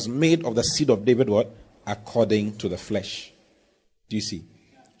 He was made of the seed of David, what? According to the flesh. Do you see?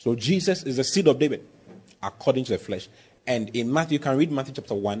 So Jesus is the seed of David, according to the flesh. And in Matthew, you can read Matthew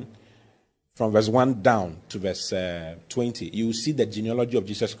chapter 1, from verse 1 down to verse 20. You will see the genealogy of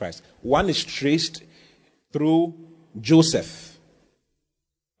Jesus Christ. One is traced through Joseph.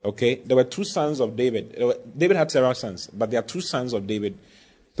 Okay? There were two sons of David. David had several sons, but there are two sons of David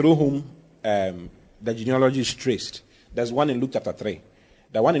through whom the genealogy is traced. There's one in Luke chapter 3.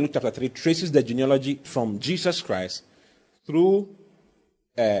 The one in Luke chapter 3 traces the genealogy from Jesus Christ through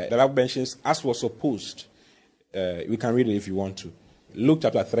the Bible mentions as was supposed. We can read it if you want to. Luke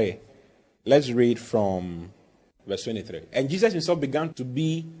chapter 3. Let's read from verse 23. And Jesus himself began to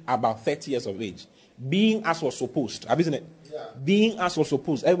be about 30 years of age, being as was supposed. Have you seen it? Yeah. Being as was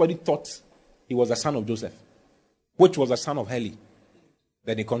supposed. Everybody thought he was the son of Joseph, which was the son of Heli.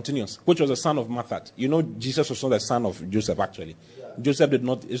 Then he continues, which was the son of Mathat. You know, Jesus was not the son of Joseph, actually. Yeah. Joseph did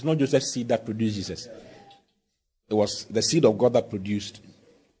not, it's not Joseph's seed that produced Jesus. Yeah. It was the seed of God that produced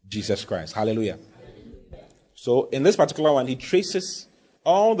Jesus Christ. Hallelujah. So in this particular one, he traces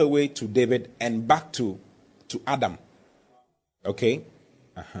all the way to David and back to Adam. Okay?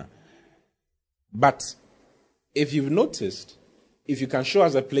 But If you've noticed, if you can show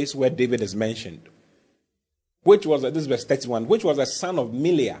us a place where David is mentioned, which was, this is verse 31, which was a son of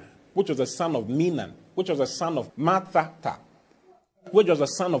Miliah, which was a son of Menan, which was a son of Mathatha, which was a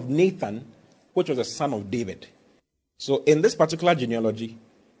son of Nathan, which was a son of David. So in this particular genealogy,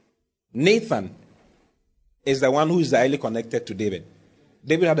 Nathan is the one who is directly connected to David.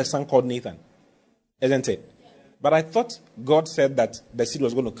 David had a son called Nathan, isn't it? But I thought God said that the seed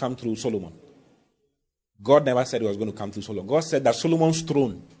was going to come through Solomon. God never said it was going to come through Solomon. God said that Solomon's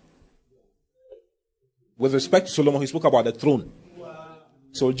throne. With respect to Solomon, he spoke about the throne.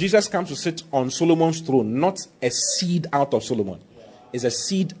 So Jesus comes to sit on Solomon's throne, not a seed out of Solomon. It's a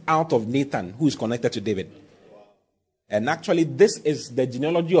seed out of Nathan, who is connected to David. And actually, this is the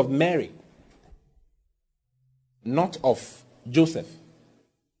genealogy of Mary, not of Joseph.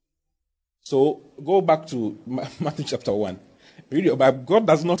 So go back to Matthew chapter 1. Read your Bible. God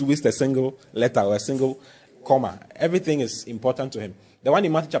does not waste a single letter or a single comma. Everything is important to him. The one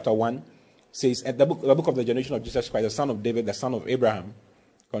in Matthew chapter 1 says, at the book of the generation of Jesus Christ, the son of David, the son of Abraham.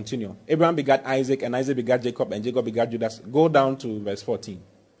 Continue. Abraham begat Isaac, and Isaac begat Jacob, and Jacob begat Judas. Go down to verse 14,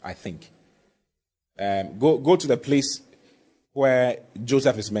 I think. Go to the place where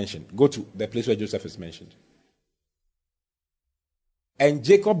Joseph is mentioned. Go to the place where Joseph is mentioned. And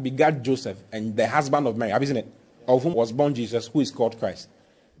Jacob begat Joseph, and the husband of Mary, have you seen it? Of whom was born Jesus, who is called Christ.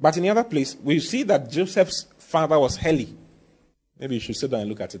 But in the other place, we see that Joseph's father was Heli. Maybe you should sit down and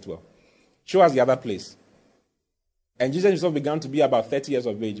look at it well. Show us the other place. And Jesus himself began to be about 30 years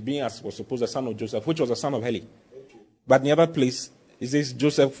of age, being as was supposed the son of Joseph, which was the son of Heli. Okay. But in the other place, it says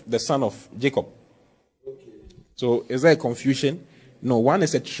Joseph, the son of Jacob. Okay. So is there a confusion? No, one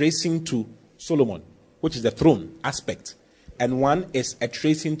is a tracing to Solomon, which is the throne aspect. And one is a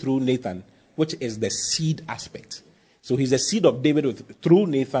tracing through Nathan, which is the seed aspect. So he's the seed of David through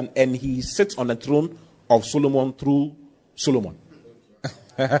Nathan, and he sits on the throne of Solomon through Solomon.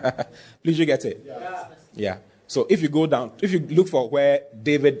 Please, you get it? Yeah. So if you go down, if you look for where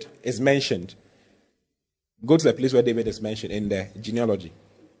David is mentioned, go to the place where David is mentioned in the genealogy.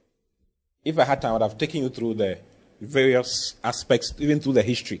 If I had time, I would have taken you through the various aspects, even through the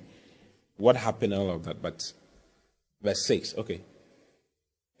history, what happened and all of that. But verse 6, okay.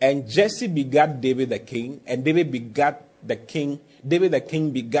 And Jesse begat David the king, and David begat the king. David the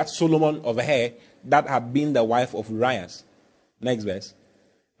king begat Solomon of her that had been the wife of Uriah. Next verse.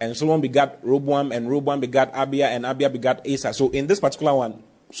 And Solomon begat Rehoboam, and Rehoboam begat Abia, and Abia begat Asa. So in this particular one,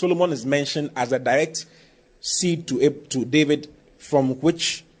 Solomon is mentioned as a direct seed to David, from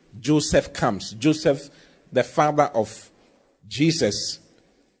which Joseph comes. Joseph, the father of Jesus,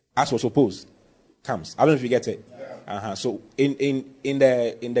 as was supposed, comes. I don't know if you get it. So in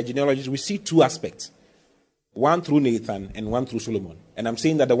the genealogies, we see two aspects. One through Nathan and one through Solomon. And I'm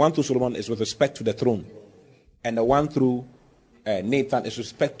saying that the one through Solomon is with respect to the throne. And the one through Nathan is with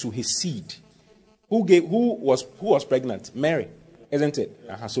respect to his seed. Who was pregnant? Mary, isn't it?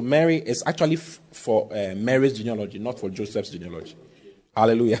 So Mary is actually for Mary's genealogy, not for Joseph's genealogy.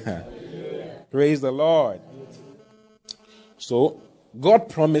 Hallelujah. Hallelujah. Praise the Lord. So God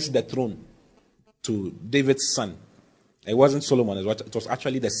promised the throne to David's son. It wasn't Solomon. It was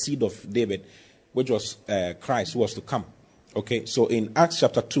actually the seed of David, which was Christ, who was to come. Okay, so in Acts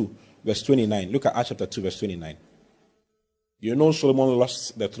chapter 2, verse 29, look at Acts chapter 2, verse 29. You know Solomon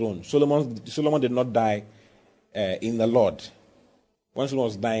lost the throne. Solomon did not die in the Lord. When Solomon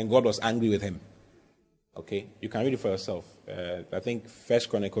was dying, God was angry with him. Okay, you can read it for yourself. I think 1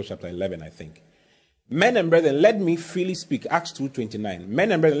 Chronicles chapter 11, I think. Men and brethren, let me freely speak. Acts 2:29.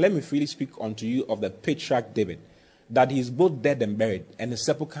 Men and brethren, let me freely speak unto you of the patriarch David, that he is both dead and buried, and his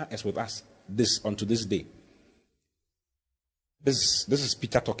sepulchre is with us unto this day. This is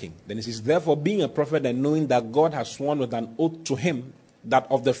Peter talking. Then he says, therefore, being a prophet and knowing that God has sworn with an oath to him that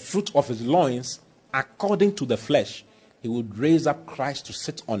of the fruit of his loins, according to the flesh, he would raise up Christ to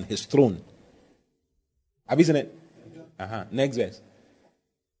sit on his throne. Have you seen it? Next verse.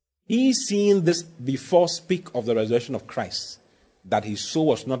 He, seeing this before, speak of the resurrection of Christ, that his soul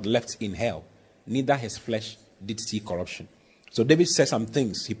was not left in hell, neither his flesh did see corruption. So David said some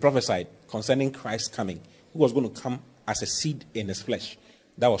things. He prophesied concerning Christ coming, who was going to come as a seed in his flesh.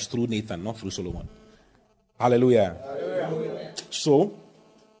 That was through Nathan, not through Solomon. Hallelujah. Hallelujah. So,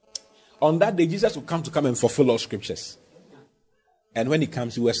 on that day, Jesus will come and fulfill all scriptures. And when he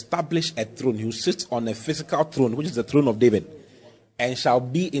comes, he will establish a throne. He will sit on a physical throne, which is the throne of David, and shall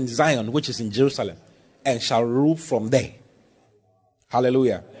be in Zion, which is in Jerusalem, and shall rule from there.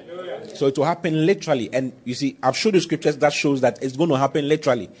 Hallelujah. Hallelujah. So it will happen literally. And you see, I've showed you scriptures that shows that it's going to happen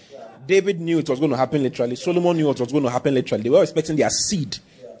literally. David knew it was going to happen literally. Solomon knew it was going to happen literally. They were expecting their seed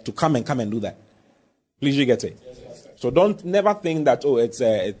to come and do that. Please, you get it? So don't never think that,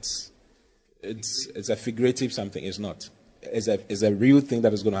 it's a figurative something. It's not. It's a real thing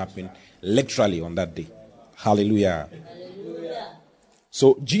that is going to happen literally on that day. Hallelujah.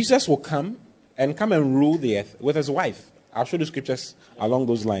 So Jesus will come and rule the earth with his wife. I'll show you scriptures along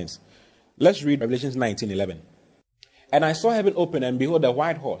those lines. Let's read Revelation 19:11. And I saw heaven open, and behold, a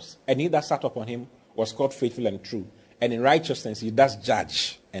white horse, and he that sat upon him was called Faithful and True. And in righteousness he does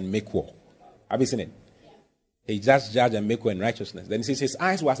judge and make war. Have you seen it? He does judge and make war in righteousness. Then he says his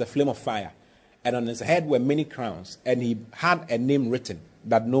eyes were as a flame of fire, and on his head were many crowns, and he had a name written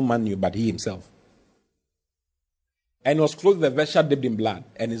that no man knew but he himself. And he was clothed with a vesture dipped in blood,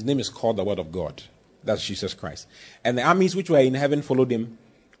 and his name is called the Word of God. That's Jesus Christ. And the armies which were in heaven followed him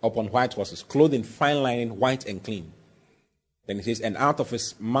upon white horses, clothed in fine linen, white and clean. Then he says, and out of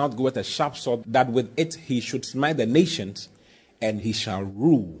his mouth goeth a sharp sword, that with it he should smite the nations, and he shall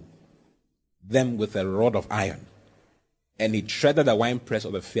rule them with a rod of iron. And he treaded the winepress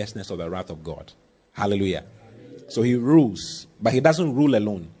of the fierceness of the wrath of God. Hallelujah. So he rules, but he doesn't rule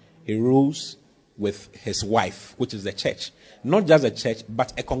alone. He rules with his wife, which is the church. Not just a church,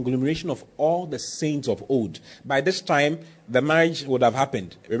 but a conglomeration of all the saints of old. By this time, the marriage would have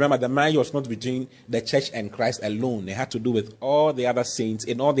happened. Remember, the marriage was not between the church and Christ alone. It had to do with all the other saints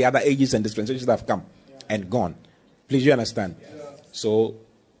in all the other ages and dispensations that have come and gone. Please, you understand? So,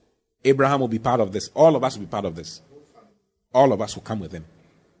 Abraham will be part of this. All of us will be part of this. All of us will come with him.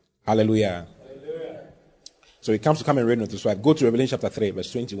 Hallelujah. So he comes to come and reign with his wife. Go to Revelation chapter 3,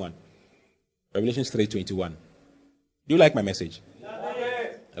 verse 21. Revelation 3:21. Do you like my message?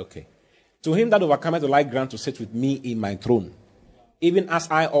 Okay. To him that overcometh will like grant to sit with me in my throne, even as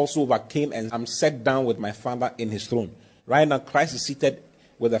I also overcame and am set down with my Father in his throne. Right now, Christ is seated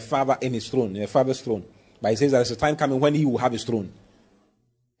with the Father in his throne, in the Father's throne. But he says there's a time coming when he will have his throne.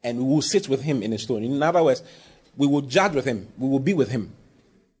 And we will sit with him in his throne. In other words, we will judge with him. We will be with him.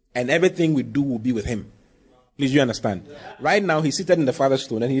 And everything we do will be with him. Please, you understand? Yeah. Right now, he's seated in the Father's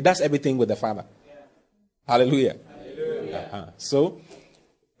throne, and he does everything with the Father. Yeah. Hallelujah. Hallelujah. So,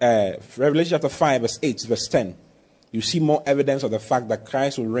 Revelation chapter 5, verse 8, verse 10, you see more evidence of the fact that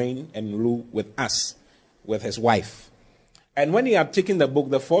Christ will reign and rule with us, with his wife. And when he had taken the book,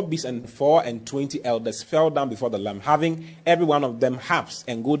 the 4 beasts and 24 elders fell down before the Lamb, having every one of them harps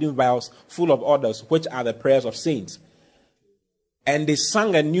and golden vials full of odors, which are the prayers of saints. And they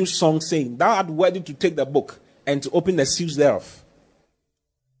sang a new song, saying, Thou art worthy to take the book and to open the seals thereof.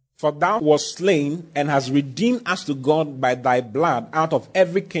 For thou wast slain and hast redeemed us to God by thy blood out of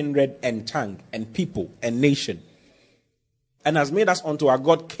every kindred and tongue and people and nation, and hast made us unto our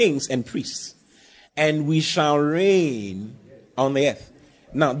God kings and priests, and we shall reign on the earth.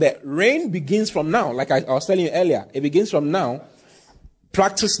 Now, the reign begins from now, like I was telling you earlier. It begins from now.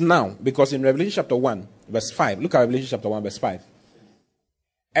 Practice now, because in Revelation chapter 1, verse 5, look at Revelation chapter 1, verse 5.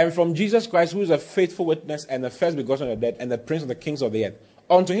 And from Jesus Christ, who is a faithful witness and the first begotten of the dead and the prince of the kings of the earth,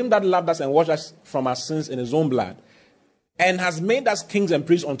 unto him that loved us and washed us from our sins in his own blood, and has made us kings and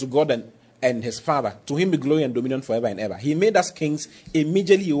priests unto God and his Father. To him be glory and dominion forever and ever. He made us kings.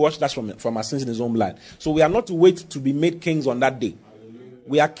 Immediately he washed us from our sins in his own blood. So we are not to wait to be made kings on that day.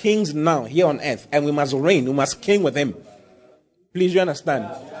 We are kings now here on earth, and we must reign. We must king with him. Please, you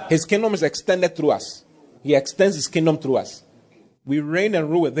understand? His kingdom is extended through us. He extends his kingdom through us. We reign and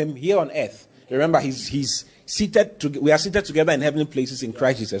rule with him here on earth. Remember, he's seated. We are seated together in heavenly places in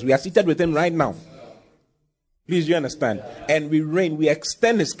Christ Jesus. We are seated with him right now. Please, you understand? And we reign. We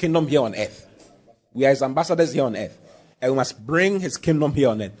extend his kingdom here on earth. We are his ambassadors here on earth. And we must bring his kingdom here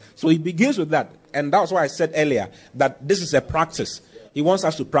on earth. So he begins with that. And that's why I said earlier that this is a practice. He wants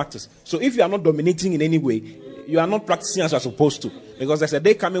us to practice. So if you are not dominating in any way, you are not practicing as you are supposed to. Because there's a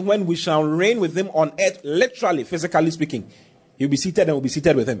day coming when we shall reign with him on earth, literally, physically speaking. He'll be seated and we'll be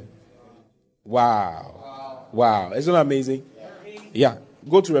seated with him. Wow. Isn't that amazing? Yeah.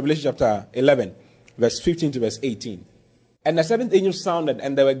 Go to Revelation chapter 11, verse 15 to verse 18. And the seventh angel sounded,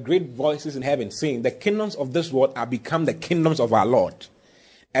 and there were great voices in heaven, saying, The kingdoms of this world are become the kingdoms of our Lord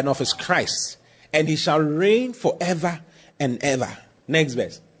and of his Christ, and he shall reign forever and ever. Next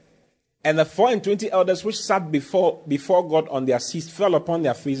verse. And the 24 elders which sat before God on their seats fell upon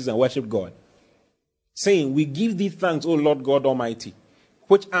their faces and worshipped God, saying, We give thee thanks, O Lord God Almighty,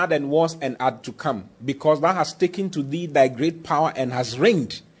 which art and was and art to come, because thou hast taken to thee thy great power and hast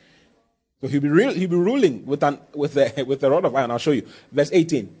reigned. So he'll be ruling with the rod of iron. I'll show you. Verse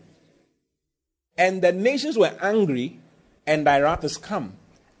 18. And the nations were angry, and thy wrath is come,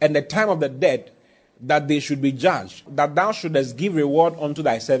 and the time of the dead, that they should be judged, that thou shouldest give reward unto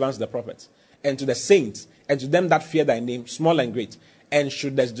thy servants the prophets, and to the saints, and to them that fear thy name, small and great. and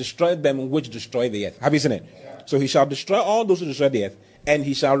should destroy them which destroy the earth. Have you seen it? Yeah. So he shall destroy all those who destroy the earth, and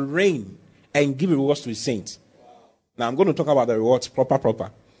he shall reign and give rewards to his saints. Now I'm going to talk about the rewards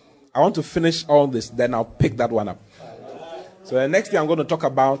proper. I want to finish all this, then I'll pick that one up. So the next thing I'm going to talk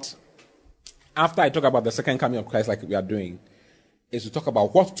about, after I talk about the second coming of Christ like we are doing, is to talk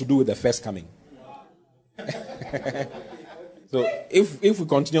about what to do with the first coming. So if we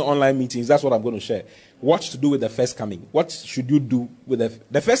continue online meetings, that's what I'm going to share. What to do with the first coming. What should you do with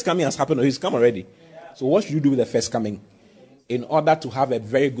the first coming has happened, or he's come already. So what should you do with the first coming in order to have a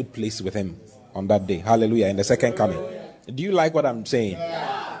very good place with him on that day? Hallelujah. In the second coming. Do you like what I'm saying?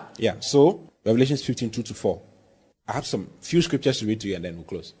 Yeah. So Revelation 15:2-4. I have some few scriptures to read to you and then we'll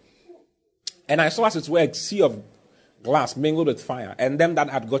close. And I saw as it were a sea of glass mingled with fire, and them that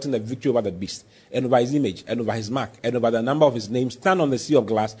had gotten the victory over the beast, and over his image, and over his mark, and over the number of his name, stand on the sea of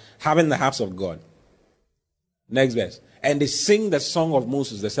glass, having the harps of God. Next verse. And they sing the song of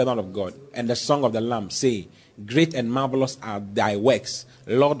Moses, the servant of God, and the song of the Lamb, say, great and marvelous are thy works,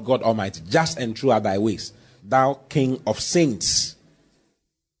 Lord God Almighty. Just and true are thy ways, thou King of saints.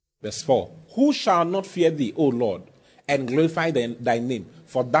 Verse 4. Who shall not fear thee, O Lord, and glorify thy name?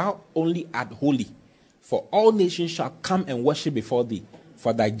 For thou only art holy. For all nations shall come and worship before thee,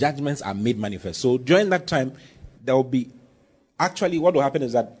 for thy judgments are made manifest. So during that time, there will be, actually what will happen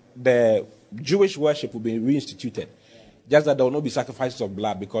is that the Jewish worship will be reinstituted. Just that there will not be sacrifices of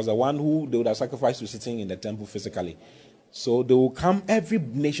blood, because the one who they would have sacrificed was sitting in the temple physically. So they will come, every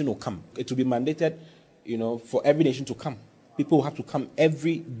nation will come. It will be mandated, for every nation to come. People will have to come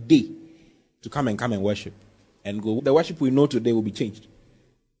every day to come and worship and go. The worship we know today will be changed.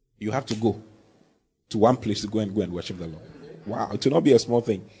 You have to go to one place to go and worship the Lord. Wow, it will not be a small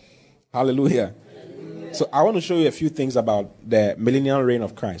thing. Hallelujah. So I want to show you a few things about the millennial reign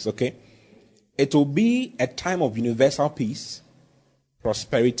of Christ, okay? It will be a time of universal peace,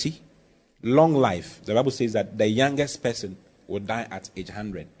 prosperity, long life. The Bible says that the youngest person will die at age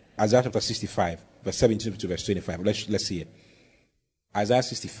 100. Isaiah chapter 65, verse 17 to verse 25. Let's see it. Isaiah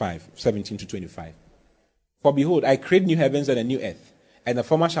 65, 17 to 25. For behold, I create new heavens and a new earth, and the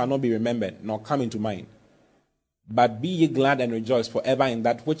former shall not be remembered, nor come into mind. But be ye glad and rejoice forever in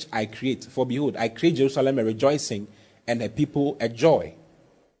that which I create. For behold, I create Jerusalem a rejoicing, and a people a joy.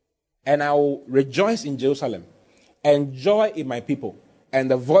 And I will rejoice in Jerusalem, and joy in my people. And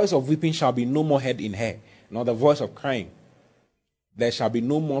the voice of weeping shall be no more heard in her, nor the voice of crying. There shall be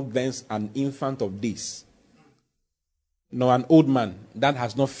no more thence an infant of days, nor an old man that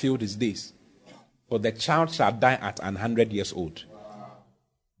has not filled his days. For the child shall die at 100 years old.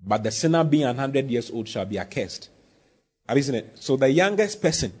 But the sinner being 100 years old shall be accursed. Have you seen it? So the youngest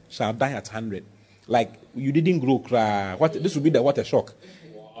person shall die at 100. Like, you didn't grow cry. This will be the what a shock.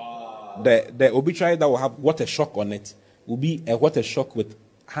 The obituary that will have what a shock on it will be a what a shock with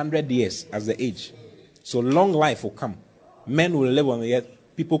 100 years as the age. So long life will come. Men will live on the earth.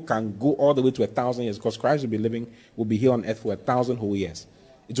 People can go all the way to 1,000 years, because Christ will be here on earth for 1,000 whole years.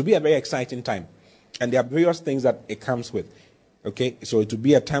 It will be a very exciting time. And there are various things that it comes with. Okay, so it will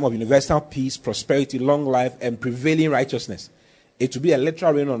be a time of universal peace, prosperity, long life, and prevailing righteousness. It will be a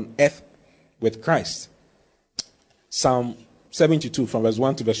literal reign on earth with Christ. Psalm 72 from verse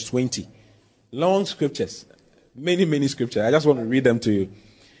 1 to verse 20. Long scriptures. Many scriptures. I just want to read them to you.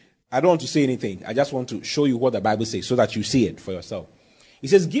 I don't want to say anything. I just want to show you what the Bible says so that you see it for yourself. It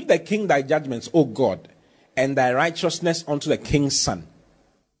says, give the king thy judgments, O God, and thy righteousness unto the king's son.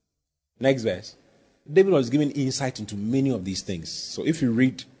 Next verse. David was giving insight into many of these things. So if you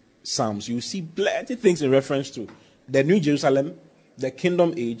read Psalms, you see plenty of things in reference to the New Jerusalem, the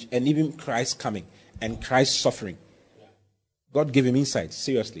kingdom age, and even Christ's coming and Christ's suffering. God gave him insight,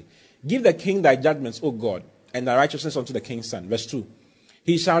 seriously. Give the king thy judgments, O God, and thy righteousness unto the king's son. Verse 2.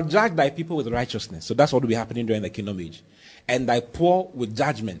 He shall judge thy people with righteousness. So that's what will be happening during the kingdom age. And thy poor with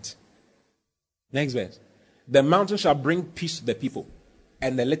judgment. Next verse. The mountain shall bring peace to the people,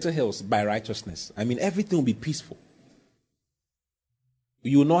 and the little hills by righteousness. I mean, everything will be peaceful.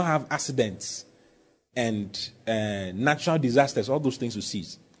 You will not have accidents and natural disasters. All those things will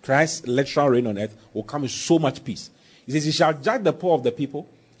cease. Christ's literal reign on earth will come with so much peace. He says, he shall judge the poor of the people.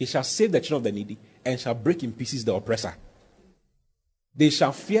 He shall save the children of the needy, and shall break in pieces the oppressor. They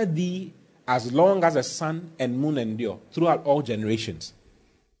shall fear thee as long as the sun and moon endure, throughout all generations.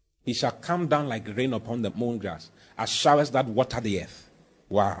 He shall come down like rain upon the mown grass, as showers that water the earth.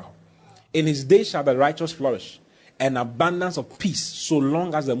 Wow. In his days shall the righteous flourish, and abundance of peace, so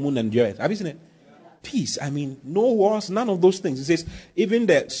long as the moon endureth. Have you seen it? Peace. I mean, no wars, none of those things. It says, even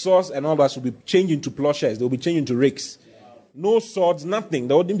the swords and all that will be changed into plowshares. They will be changed into rakes. No swords, nothing.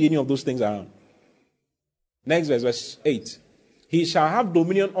 There wouldn't be any of those things around. Next verse, verse 8. He shall have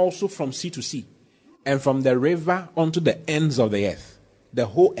dominion also from sea to sea, and from the river unto the ends of the earth. The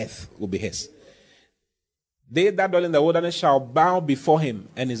whole earth will be his. They that dwell in the wilderness shall bow before him,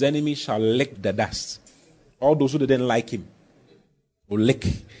 and his enemies shall lick the dust. All those who didn't like him will lick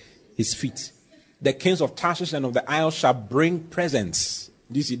his feet. The kings of Tarshish and of the isles shall bring presents.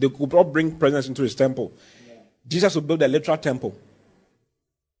 You see, they could all bring presents into his temple. Jesus will build a literal temple.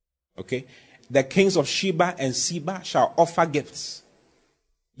 Okay? The kings of Sheba and Seba shall offer gifts.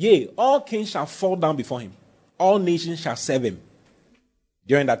 Yea, all kings shall fall down before him. All nations shall serve him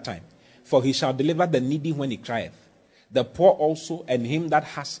during that time. For he shall deliver the needy when he crieth, the poor also, and him that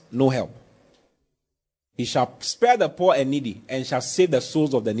has no help. He shall spare the poor and needy, and shall save the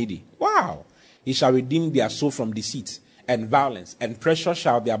souls of the needy. Wow! He shall redeem their soul from deceit and violence, and precious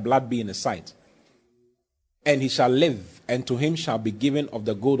shall their blood be in his sight. And he shall live, and to him shall be given of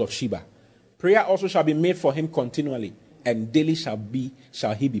the gold of Sheba. Prayer also shall be made for him continually, and daily shall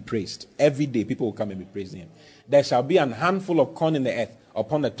he be praised. Every day people will come and be praising him. There shall be an handful of corn in the earth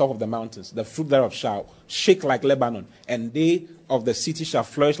upon the top of the mountains. The fruit thereof shall shake like Lebanon, and they of the city shall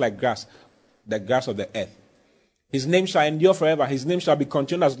flourish like grass, the grass of the earth. His name shall endure forever. His name shall be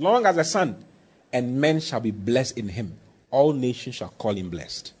continued as long as the sun, and men shall be blessed in him. All nations shall call him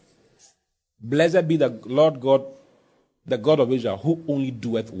blessed. Blessed be the Lord God, the God of Israel, who only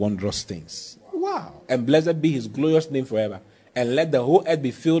doeth wondrous things. Wow. And blessed be his glorious name forever. And let the whole earth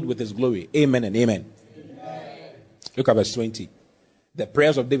be filled with his glory. Amen and amen. Amen. Look at verse 20. The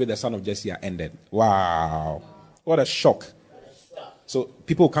prayers of David, the son of Jesse, are ended. Wow. What a shock. So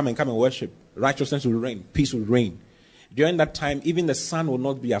people will come and worship. Righteousness will reign. Peace will reign. During that time, even the sun will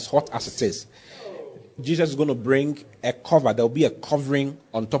not be as hot as it is. Jesus is going to bring a cover. There will be a covering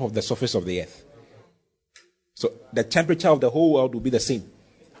on top of the surface of the earth. So the temperature of the whole world will be the same,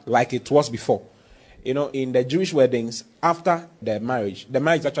 like it was before. You know, in the Jewish weddings, after the marriage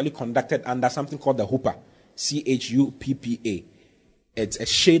is actually conducted under something called the chuppah. CHUPPA. It's a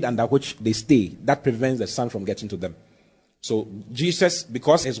shade under which they stay that prevents the sun from getting to them. So Jesus,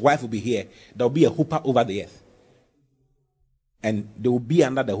 because his wife will be here, there will be a chuppah over the earth. And they will be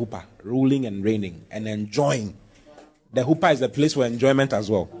under the chuppah, ruling and reigning and enjoying. The chuppah is a place for enjoyment as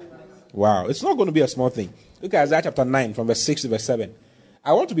well. Wow, it's not going to be a small thing. Look at Isaiah chapter 9 from verse 6 to verse 7.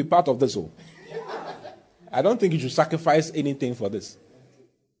 I want to be part of this. I don't think you should sacrifice anything for this.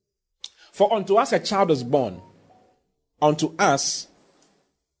 For unto us a child is born. Unto us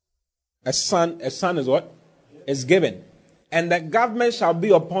a son is what? Is given. And the government shall be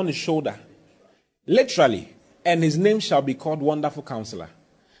upon his shoulder. Literally. And his name shall be called Wonderful Counselor,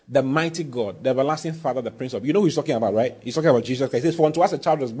 the Mighty God, the Everlasting Father, the Prince of... You know who he's talking about, right? He's talking about Jesus Christ. He says, for unto us a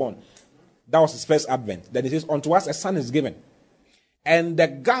child is born. That was his first advent. Then he says, unto us a son is given. And the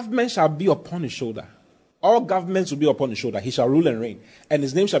government shall be upon his shoulder. All governments will be upon his shoulder. He shall rule and reign. And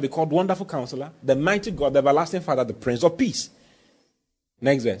his name shall be called Wonderful Counselor, the Mighty God, the Everlasting Father, the Prince of Peace.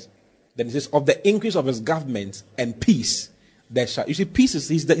 Next verse. Then he says, of the increase of his government and peace, there shall... You see, peace is...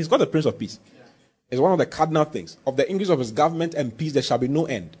 He's got the Prince of Peace. It's one of the cardinal things. Of the increase of his government and peace, there shall be no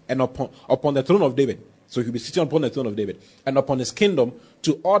end. And upon the throne of David. So he'll be sitting upon the throne of David. And upon his kingdom,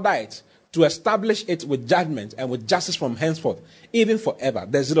 to order it, to establish it with judgment and with justice from henceforth, even forever.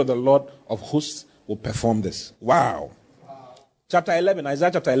 The zeal of the Lord of hosts will perform this. Wow. Chapter 11,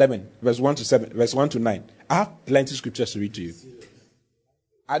 Isaiah chapter 11, verse 1 to 9. I have plenty of scriptures to read to you.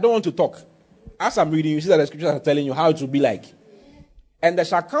 I don't want to talk. As I'm reading, you see that the scriptures are telling you how it will be like. And there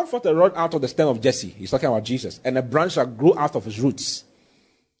shall come forth a rod out of the stem of Jesse. He's talking about Jesus. And a branch shall grow out of his roots.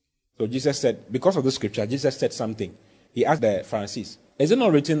 So Jesus said, because of the scripture, Jesus said something. He asked the Pharisees, is it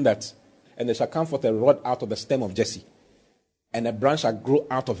not written that, and there shall come forth a rod out of the stem of Jesse, and a branch shall grow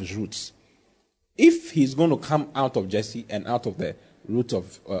out of his roots? If he's going to come out of Jesse and out of the root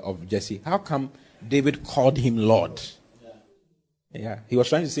of Jesse, how come David called him Lord? Yeah. He was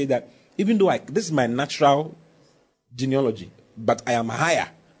trying to say that even though this is my natural genealogy, but I am higher.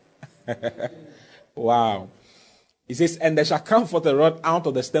 Wow. He says, and there shall come forth a rod out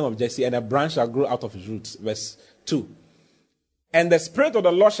of the stem of Jesse, and a branch shall grow out of his roots. Verse 2. And the Spirit of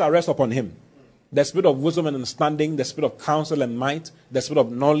the Lord shall rest upon him. The Spirit of wisdom and understanding, the Spirit of counsel and might, the Spirit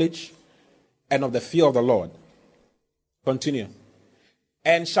of knowledge and of the fear of the Lord. Continue.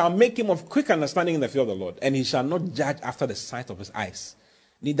 And shall make him of quick understanding in the fear of the Lord. And he shall not judge after the sight of his eyes,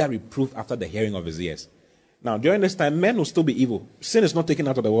 neither reprove after the hearing of his ears. Now, during this time, men will still be evil. Sin is not taken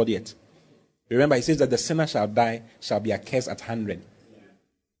out of the world yet. Remember, he says that the sinner shall die, shall be accursed at 100.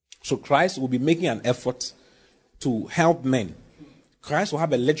 So Christ will be making an effort to help men. Christ will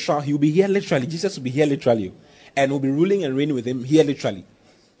have he will be here literally. Jesus will be here literally. And will be ruling and reigning with him here literally.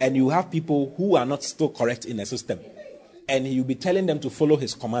 And you have people who are not still correct in the system. and he will be telling them to follow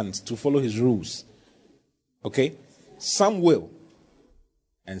his commands, to follow his rules. Okay? Some will,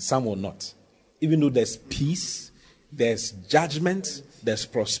 and some will not. Even though there's peace, there's judgment, there's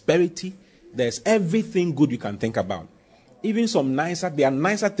prosperity, there's everything good you can think about. Even there are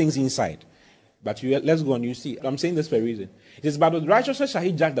nicer things inside. But let's go on, you see. I'm saying this for a reason. It is, but with righteousness shall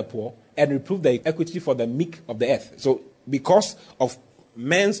he judge the poor and reprove the equity for the meek of the earth. So, because of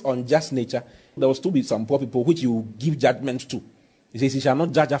man's unjust nature, there will still be some poor people which you give judgment to. He says he shall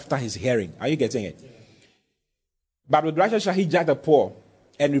not judge after his hearing. Are you getting it? But with righteousness shall he judge the poor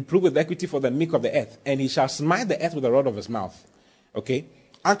and reprove with equity for the meek of the earth. And he shall smite the earth with the rod of his mouth. Okay?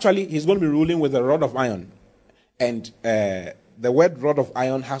 Actually, he's going to be ruling with a rod of iron. And the word rod of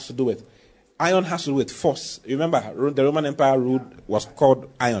iron has to do with force. Remember, the Roman Empire was called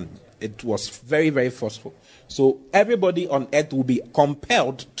iron. It was very, very forceful. So everybody on earth will be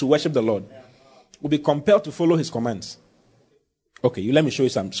compelled to worship the Lord. Will be compelled to follow his commands. Okay, let me show you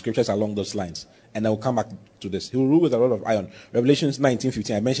some scriptures along those lines. And I will come back to this. He will rule with a rod of iron. Revelations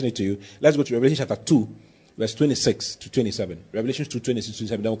 19:15. I mentioned it to you. Let's go to Revelation chapter 2, verse 26 to 27. Revelations 2, 26 to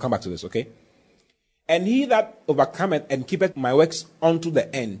 27. Then we'll come back to this, okay? And he that overcometh and keepeth my works unto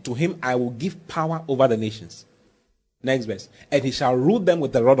the end, to him I will give power over the nations. Next verse. And he shall rule them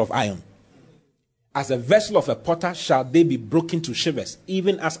with the rod of iron. As a vessel of a potter shall they be broken to shivers,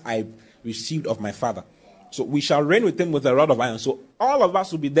 even as I received of my Father. So we shall reign with him with a rod of iron. So all of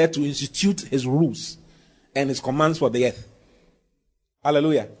us will be there to institute his rules and his commands for the earth.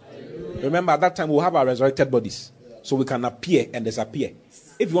 Hallelujah. Hallelujah. Remember, at that time we'll have our resurrected bodies. So we can appear and disappear.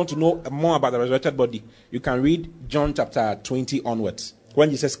 If you want to know more about the resurrected body, you can read John chapter 20 onwards. When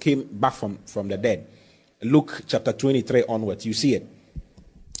Jesus came back from the dead. Luke chapter 23 onwards. You see it.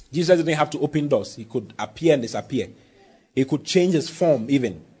 Jesus didn't have to open doors. He could appear and disappear. He could change his form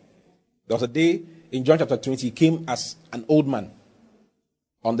even. There was a day in John chapter 20, he came as an old man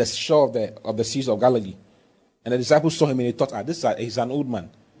on the shore of the seas of Galilee. And the disciples saw him and they thought, he's an old man.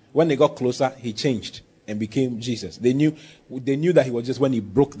 When they got closer, he changed and became Jesus. They knew that he was just when he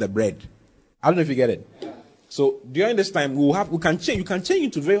broke the bread. I don't know if you get it. So during this time, you can change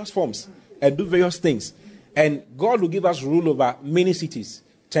into various forms and do various things. And God will give us rule over many cities.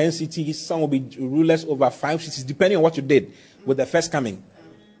 10 cities, some will be rulers over 5 cities, depending on what you did with the first coming.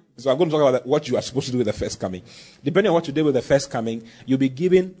 So I'm going to talk about what you are supposed to do with the first coming. Depending on what you did with the first coming, you'll be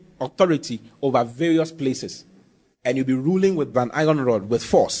given authority over various places. And you'll be ruling with an iron rod, with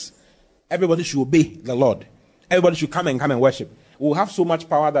force. Everybody should obey the Lord. Everybody should come and worship. We'll have so much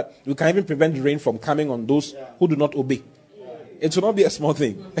power that you can even prevent rain from coming on those who do not obey. It will not be a small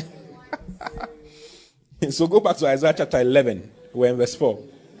thing. So go back to Isaiah chapter 11, we're in verse 4.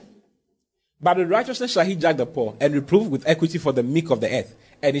 But with righteousness shall he judge the poor, and reprove with equity for the meek of the earth.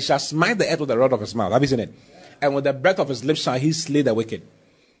 And he shall smite the earth with the rod of his mouth. Have you seen it? And with the breath of his lips shall he slay the wicked.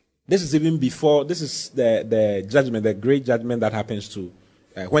 This is even before, this is the judgment, the great judgment that happens to,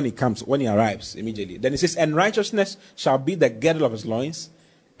 when he arrives immediately. Then it says, and righteousness shall be the girdle of his loins,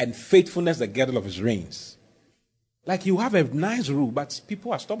 and faithfulness the girdle of his reins. Like you have a nice rule, but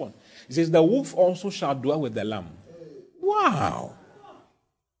people are stubborn. It says, the wolf also shall dwell with the lamb. Wow.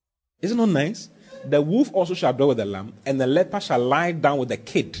 Isn't that nice? The wolf also shall dwell with the lamb, and the leper shall lie down with the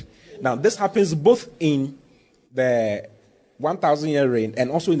kid. Now, this happens both in the 1,000-year reign and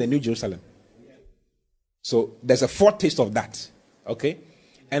also in the New Jerusalem. So, there's a foretaste of that. Okay?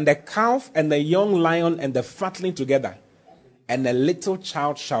 And the calf and the young lion and the fatling together, and a little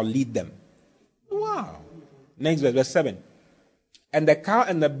child shall lead them. Wow. Next verse 7. And the cow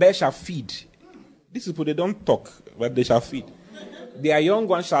and the bear shall feed. These people, they don't talk, but they shall feed. Their young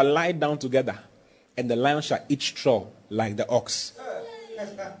ones shall lie down together, and the lion shall eat straw like the ox.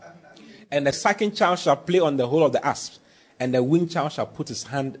 And the sucking child shall play on the hole of the asp, and the winged child shall put his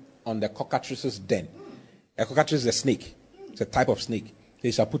hand on the cockatrice's den. A cockatrice is a snake. It's a type of snake.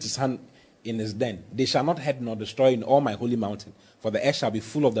 He shall put his hand in his den. They shall not hurt nor destroy in all my holy mountain, for the earth shall be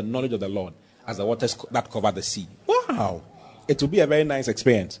full of the knowledge of the Lord, as the waters that cover the sea. Wow! It will be a very nice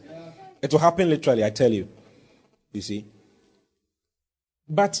experience. It will happen literally, I tell you. You see?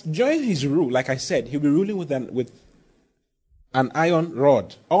 But during his rule, like I said, he'll be ruling with an iron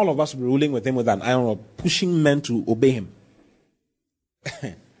rod. All of us will be ruling with him with an iron rod, pushing men to obey him.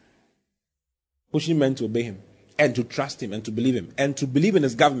 Pushing men to obey him, and to trust him, and to believe him, and to believe in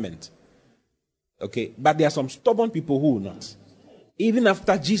his government. Okay? But there are some stubborn people who will not. Even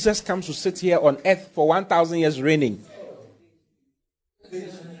after Jesus comes to sit here on earth for 1,000 years reigning.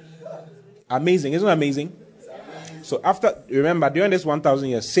 Amazing. Isn't it amazing? So remember, during this 1,000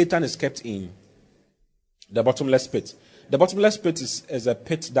 years, Satan is kept in the bottomless pit. The bottomless pit is a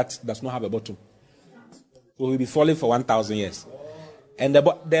pit that does not have a bottom. So he'll be falling for 1,000 years. And there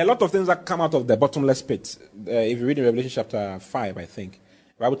are a lot of things that come out of the bottomless pit. If you read in Revelation chapter 5, I think,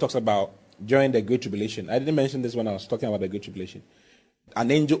 the Bible talks about during the Great Tribulation. I didn't mention this when I was talking about the Great Tribulation. An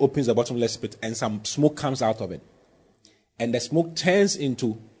angel opens the bottomless pit and some smoke comes out of it. And the smoke turns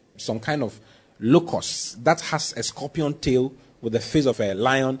into some kind of locust that has a scorpion tail with the face of a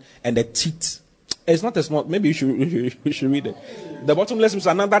lion and the teeth. It's not a small, maybe you should read it. The bottomless pit is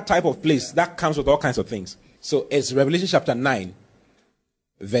another type of place that comes with all kinds of things. So it's Revelation chapter 9,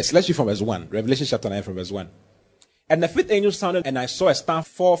 let's read from verse 1. Revelation chapter 9 from verse 1. And the fifth angel sounded, and I saw a star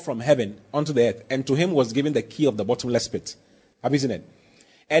fall from heaven onto the earth, and to him was given the key of the bottomless pit. Have you seen it?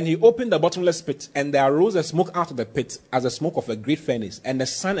 And he opened the bottomless pit, and there arose a smoke out of the pit as the smoke of a great furnace, and the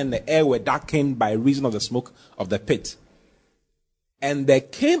sun and the air were darkened by reason of the smoke of the pit. And there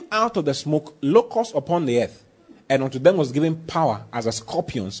came out of the smoke locusts upon the earth, and unto them was given power as the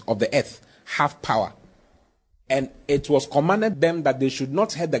scorpions of the earth have power. And it was commanded them that they should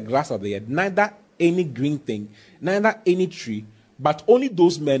not hurt the grass of the earth, neither any green thing, neither any tree, but only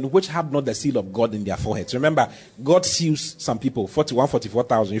those men which have not the seal of God in their foreheads. Remember, God seals some people,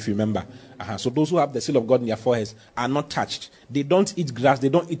 44,000 if you remember. So those who have the seal of God in their foreheads are not touched. They don't eat grass, they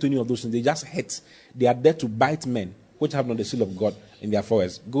don't eat any of those things, they just hate. They are there to bite men which have not the seal of God in their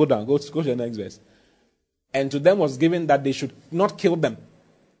foreheads. Go down, go to the next verse. And to them was given that they should not kill them,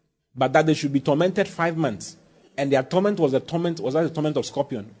 but that they should be tormented 5 months. And their torment was like the torment of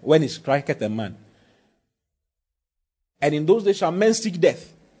scorpion when he striketh a man. And in those days shall men seek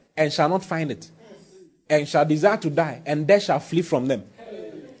death, and shall not find it, and shall desire to die, and death shall flee from them.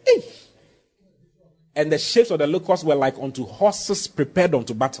 Hey. And the shapes of the locusts were like unto horses prepared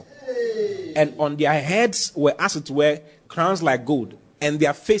unto battle. And on their heads were as it were crowns like gold, and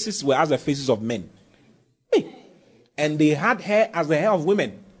their faces were as the faces of men. Hey. And they had hair as the hair of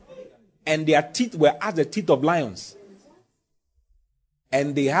women, and their teeth were as the teeth of lions.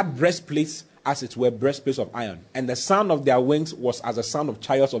 And they had breastplates as it were breastplates of iron. And the sound of their wings was as the sound of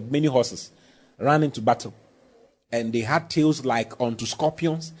chariots of many horses running to battle. And they had tails like unto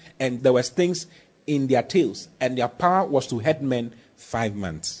scorpions, and there were stings in their tails. And their power was to hurt men 5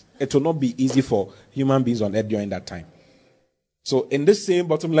 months. It will not be easy for human beings on earth during that time. So in this same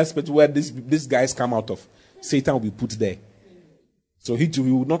bottomless pit where these guys come out of, Satan will be put there. So he too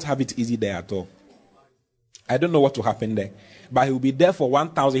will not have it easy there at all. I don't know what will happen there. But he will be there for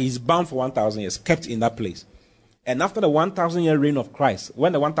 1,000. He's bound for 1,000 years, kept in that place. And after the 1,000-year reign of Christ,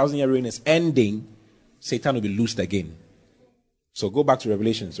 when the 1,000-year reign is ending, Satan will be loosed again. So go back to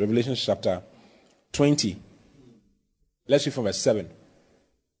Revelation chapter 20. Let's read from verse 7.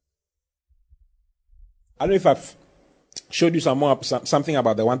 I don't know if I've showed you something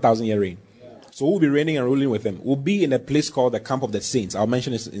about the 1,000-year reign. So we'll be reigning and ruling with him. We'll be in a place called the Camp of the Saints. I'll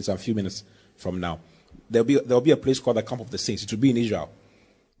mention this in some few minutes from now. There'll be a place called the Camp of the Saints. It will be in Israel.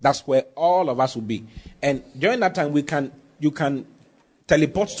 That's where all of us will be. And during that time, you can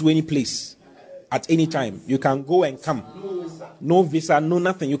teleport to any place at any time. You can go and come. No visa, no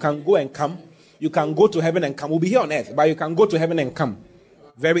nothing. You can go and come. You can go to heaven and come. We'll be here on earth, but you can go to heaven and come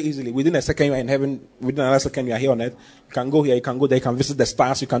very easily. Within a second, you are in heaven. Within another second, you are here on earth. You can go here, you can go there, you can visit the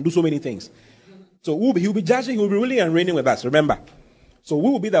stars. You can do so many things. So he'll be judging, he'll be ruling and reigning with us. Remember. So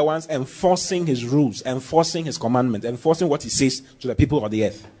we will be the ones enforcing his rules, enforcing his commandments, enforcing what he says to the people of the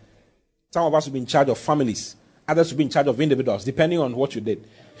earth. Some of us will be in charge of families. Others will be in charge of individuals, depending on what you did.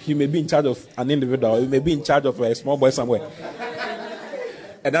 You may be in charge of an individual. You may be in charge of a small boy somewhere.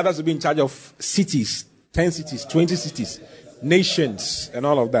 And others will be in charge of cities, 10 cities, 20 cities, nations, and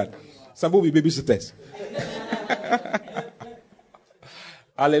all of that. Some will be babysitters.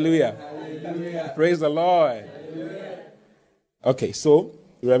 Hallelujah. Hallelujah. Praise the Lord. Hallelujah. Okay, so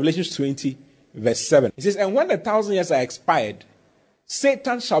Revelation 20, verse 7. It says, and when the 1,000 years are expired,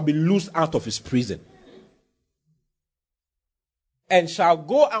 Satan shall be loosed out of his prison, and shall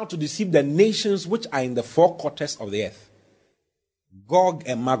go out to deceive the nations which are in the four quarters of the earth, Gog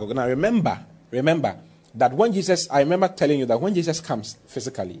and Magog. Now remember that when Jesus, I remember telling you that when Jesus comes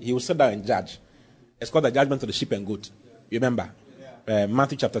physically, he will sit down and judge. It's called the judgment of the sheep and goat. You remember?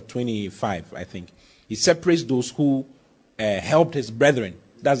 Matthew chapter 25, I think. He separates those who helped his brethren,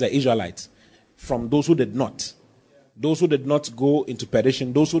 that's the Israelites, from those who did not. Those who did not go into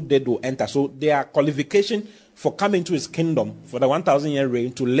perdition, those who did will enter. So their qualification for coming to his kingdom, for the 1,000-year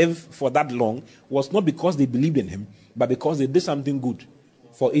reign, to live for that long, was not because they believed in him, but because they did something good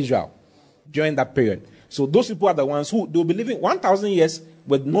for Israel during that period. So those people are the ones who, they'll be living 1,000 years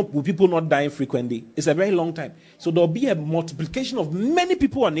with people not dying frequently. It's a very long time. So there'll be a multiplication of many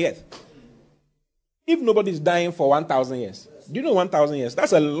people on the earth. If nobody's dying for 1,000 years. Do you know 1,000 years?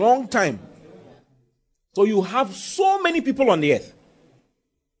 That's a long time. So you have so many people on the earth.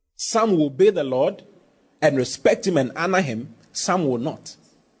 Some will obey the Lord and respect him and honor him. Some will not.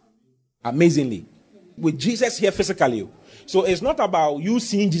 Amazingly. With Jesus here physically. So it's not about you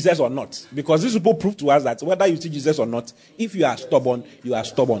seeing Jesus or not. Because these people prove to us that whether you see Jesus or not, if you are stubborn, you are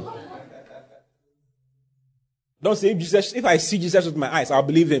stubborn. Don't say, if I see Jesus with my eyes, I'll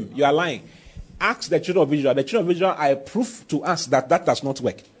believe him. You are lying. Ask the children of Israel. The children of Israel are proof to us that does not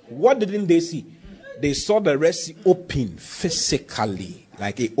work. What didn't they see? They saw the Red Sea open physically.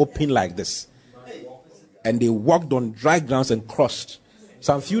 Like it opened like this. And they walked on dry grounds and crossed.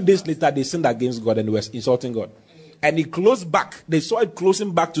 Some few days later, they sinned against God and they were insulting God. And it closed back. They saw it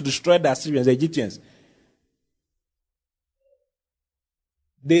closing back to destroy the Assyrians, the Egyptians.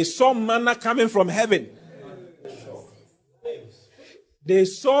 They saw manna coming from heaven. They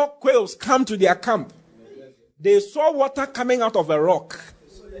saw quails come to their camp. They saw water coming out of a rock.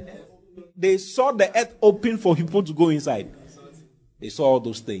 They saw the earth open for people to go inside. They saw all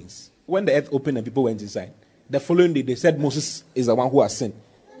those things. When the earth opened and people went inside, the following day they said Moses is the one who has sinned.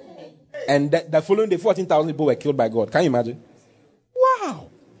 And the following day 14,000 people were killed by God. Can you imagine? Wow.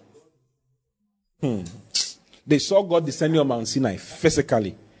 They saw God descending on Mount Sinai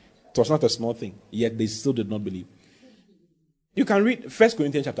physically. It was not a small thing. Yet they still did not believe. You can read 1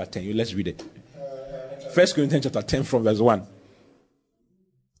 Corinthians chapter 10. Let's read it. 1 Corinthians chapter 10 from verse 1.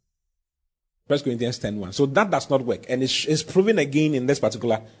 1 Corinthians 10:1. So that does not work. And it's proven again in this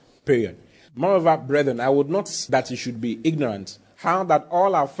particular period. Moreover, brethren, I would not that you should be ignorant how that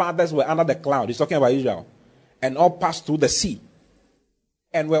all our fathers were under the cloud. He's talking about Israel. And all passed through the sea.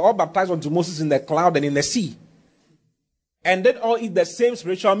 And were all baptized unto Moses in the cloud and in the sea. And did all eat the same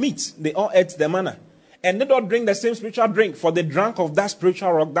spiritual meat. They all ate the manna. And did all drink the same spiritual drink. For they drank of that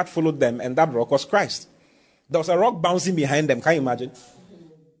spiritual rock that followed them. And that rock was Christ. There was a rock bouncing behind them. Can you imagine?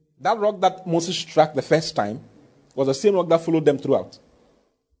 That rock that Moses struck the first time was the same rock that followed them throughout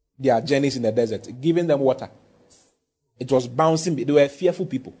their journeys in the desert, giving them water. It was bouncing. They were fearful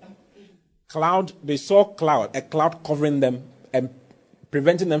people. Cloud, they saw a cloud covering them and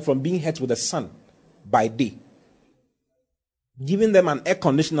preventing them from being hit with the sun by day. Giving them an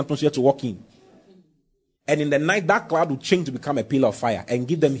air-conditioned atmosphere to walk in. And in the night, that cloud would change to become a pillar of fire and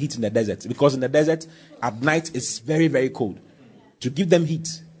give them heat in the desert. Because in the desert, at night, it's very, very cold. To give them heat,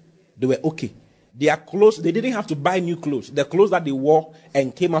 they were okay. Their clothes, they didn't have to buy new clothes. The clothes that they wore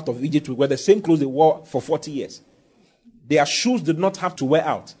and came out of Egypt were the same clothes they wore for 40 years. Their shoes did not have to wear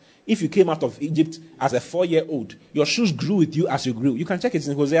out. If you came out of Egypt as a 4-year-old, your shoes grew with you as you grew. You can check it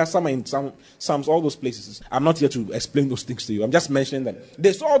in Hosea, Psalms, all those places. I'm not here to explain those things to you. I'm just mentioning them.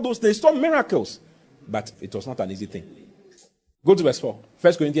 They saw those, they saw miracles. But it was not an easy thing. Go to verse 4.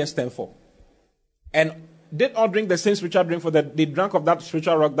 1 Corinthians 10:4. And did all drink the same spiritual drink, for that they drank of that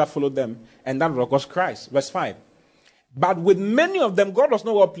spiritual rock that followed them, and that rock was Christ. Verse 5. But with many of them, God was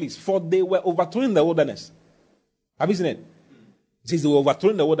not well pleased, for they were overthrown in the wilderness. Have you seen it? It says they were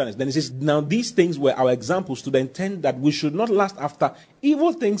overthrown in the wilderness. Then it says, now these things were our examples to the intent that we should not last after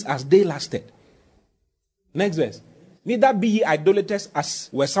evil things as they lasted. Next verse. Neither be ye idolaters as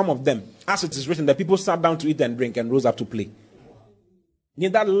were some of them. As it is written, the people sat down to eat and drink and rose up to play.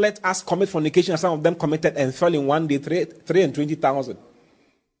 Neither let us commit fornication as some of them committed and fell in one day 320,000.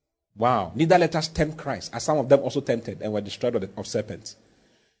 Wow. Neither let us tempt Christ as some of them also tempted and were destroyed of serpents.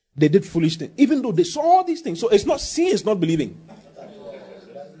 They did foolish things. Even though they saw all these things. So it's not seeing, it's not believing.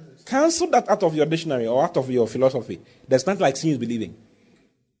 Cancel that out of your dictionary or out of your philosophy. There's nothing like seeing is believing.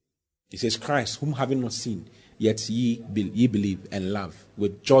 It says Christ, whom having not seen, yet ye believe and love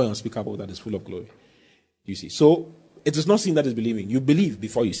with joy unspeakable that is full of glory. You see. So it is not seeing that is believing. You believe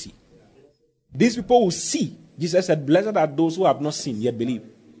before you see. These people will see. Jesus said, blessed are those who have not seen yet believe.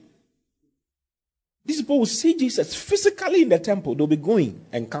 These people will see Jesus physically in the temple. They'll be going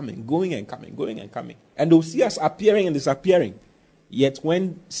and coming, going and coming, going and coming. And they'll see us appearing and disappearing. Yet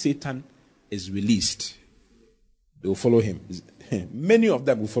when Satan is released, they will follow him. Many of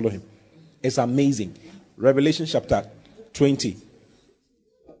them will follow him. It's amazing. Revelation chapter 20,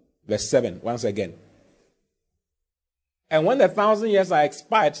 verse 7, once again. And when the 1,000 years are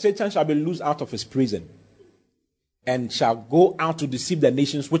expired, Satan shall be loosed out of his prison and shall go out to deceive the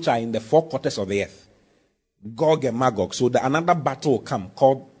nations which are in the four quarters of the earth. Gog and Magog. So another battle will come,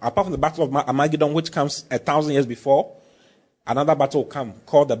 called, apart from the battle of Armageddon, which comes 1,000 years before, another battle will come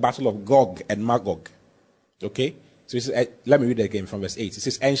called the battle of Gog and Magog. Okay? So it says, let me read it again from verse 8. It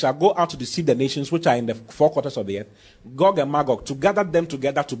says, and shall go out to deceive the nations which are in the four quarters of the earth, Gog and Magog, to gather them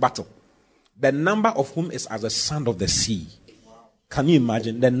together to battle. The number of whom is as the sand of the sea. Can you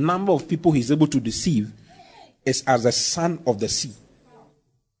imagine? The number of people he's able to deceive is as the sand of the sea.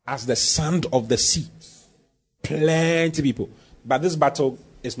 As the sand of the sea. plenty people. But this battle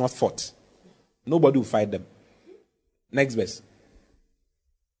is not fought. Nobody will fight them. Next verse.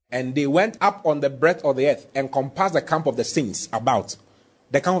 And they went up on the breadth of the earth and compassed the camp of the saints about.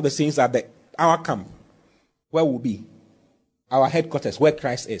 The camp of the saints are our camp. Where we'll be. Our headquarters, where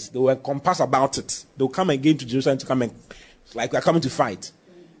Christ is. They will compass about it. They will come again to Jerusalem to come and, like we're coming to fight.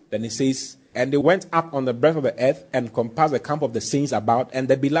 Then it says, and they went up on the breadth of the earth and compassed the camp of the saints about and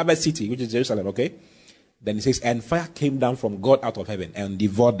the beloved city, which is Jerusalem, okay? Then it says, and fire came down from God out of heaven and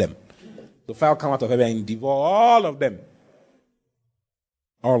devoured them. So fire came out of heaven and devoured all of them.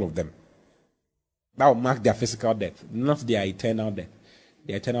 All of them. That will mark their physical death, not their eternal death.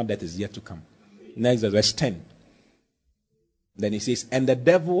 Their eternal death is yet to come. Next, verse 10. Then he says, and the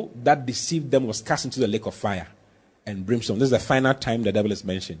devil that deceived them was cast into the lake of fire and brimstone. This is the final time the devil is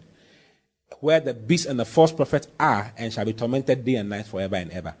mentioned. Where the beast and the false prophet are and shall be tormented day and night forever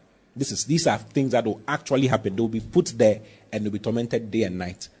and ever. These are things that will actually happen. They will be put there and they'll be tormented day and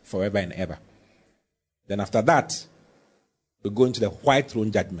night forever and ever. Then after that, we go into the white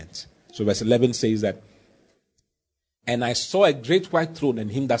throne judgment. So verse 11 says that, and I saw a great white throne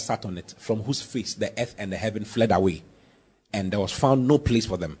and him that sat on it, from whose face the earth and the heaven fled away. And there was found no place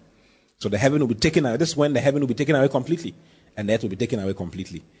for them. So the heaven will be taken away. This is when the heaven will be taken away completely. And the earth will be taken away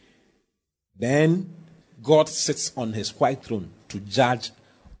completely. Then God sits on his white throne to judge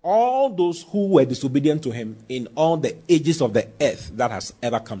all those who were disobedient to him in all the ages of the earth that has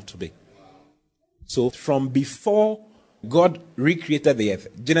ever come today. So from before God recreated the earth,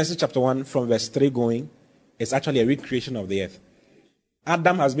 Genesis chapter 1 from verse 3 going, it's actually a recreation of the earth.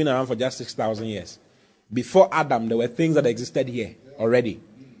 Adam has been around for just 6,000 years. Before Adam, there were things that existed here already.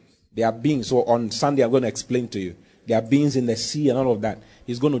 There are beings. So on Sunday, I'm going to explain to you. There are beings in the sea and all of that.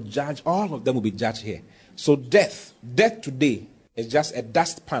 He's going to judge. All of them will be judged here. So death today is just a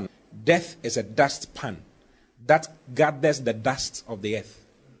dust pan. Death is a dust pan that gathers the dust of the earth.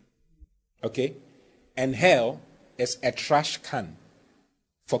 Okay? And hell is a trash can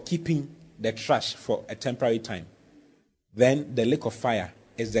for keeping the trash for a temporary time. Then the lake of fire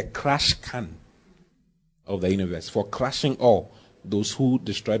is the crash can of the universe for crashing all those who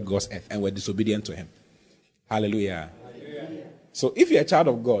destroyed God's earth and were disobedient to him. Hallelujah. Hallelujah. So if you're a child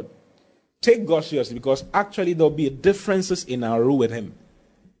of God, take God seriously, because actually there'll be differences in our rule with him.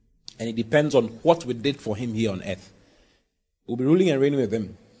 And it depends on what we did for him here on earth. We'll be ruling and reigning with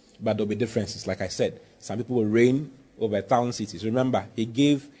him, but there'll be differences. Like I said, some people will reign over 1,000 cities. Remember,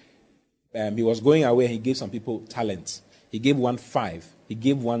 he was going away and he gave some people talents. He gave one 5, he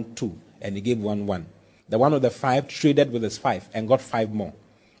gave one 2, and he gave one 1. The one with the 5 traded with his 5 and got 5 more.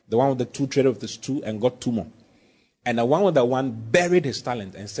 The one with the 2 traded with his 2 and got 2 more. And the one with the 1 buried his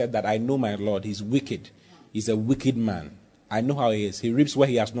talent and said that I know my Lord, he's wicked. He's a wicked man. I know how he is. He reaps where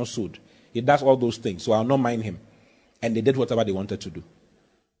he has not sowed. He does all those things, so I'll not mind him. And they did whatever they wanted to do.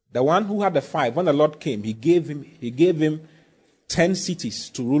 The one who had the 5, when the Lord came, he gave him 10 cities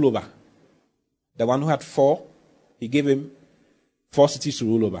to rule over. The one who had 4, he gave him 4 cities to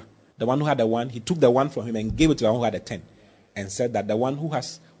rule over. The one who had the 1, he took the 1 from him and gave it to the one who had the 10. And said that the one who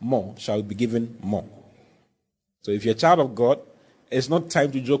has more shall be given more. So if you're a child of God, it's not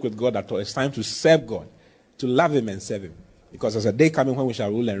time to joke with God at all. It's time to serve God, to love him and serve him. Because there's a day coming when we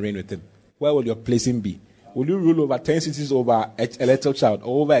shall rule and reign with him. Where will your placing be? Will you rule over 10 cities over a little child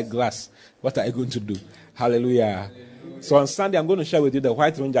or over a glass? What are you going to do? Hallelujah. So on Sunday, I'm going to share with you the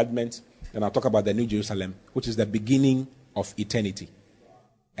white throne judgment, and I'll talk about the New Jerusalem, which is the beginning of eternity.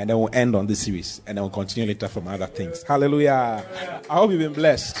 And then we'll end on this series, and then we'll continue later from other things. Hallelujah. I hope you've been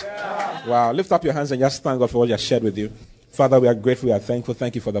blessed. Wow. Lift up your hands and just thank God for what He has shared with you. Father, we are grateful. We are thankful.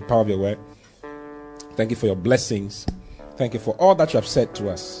 Thank you for the power of your word. Thank you for your blessings. Thank you for all that you have said to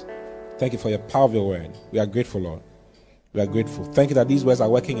us. Thank you for your power of your word. We are grateful, Lord. We are grateful. Thank you that these words are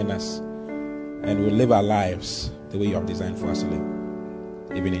working in us, and we'll live our lives the way you have designed for us to live.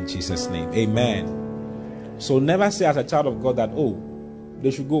 Even in Jesus' name. Amen. So never say as a child of God that, they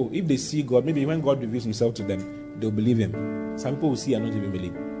should go. If they see God, maybe when God reveals himself to them, they'll believe him. Some people will see and not even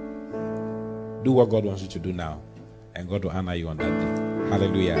believe. Do what God wants you to do now, and God will honor you on that day.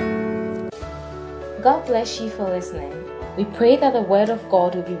 Hallelujah. God bless you for listening. We pray that the word of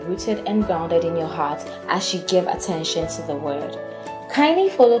God will be rooted and grounded in your heart as you give attention to the word. Kindly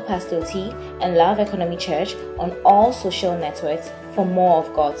follow Pastor T and Love Economy Church on all social networks for more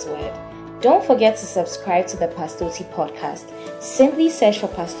of God's word. Don't forget to subscribe to the Pastor T podcast. Simply search for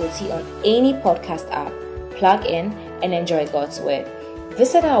Pastor T on any podcast app, plug in, and enjoy God's word.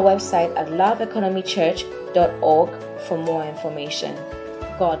 Visit our website at loveeconomychurch.org for more information.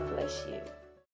 God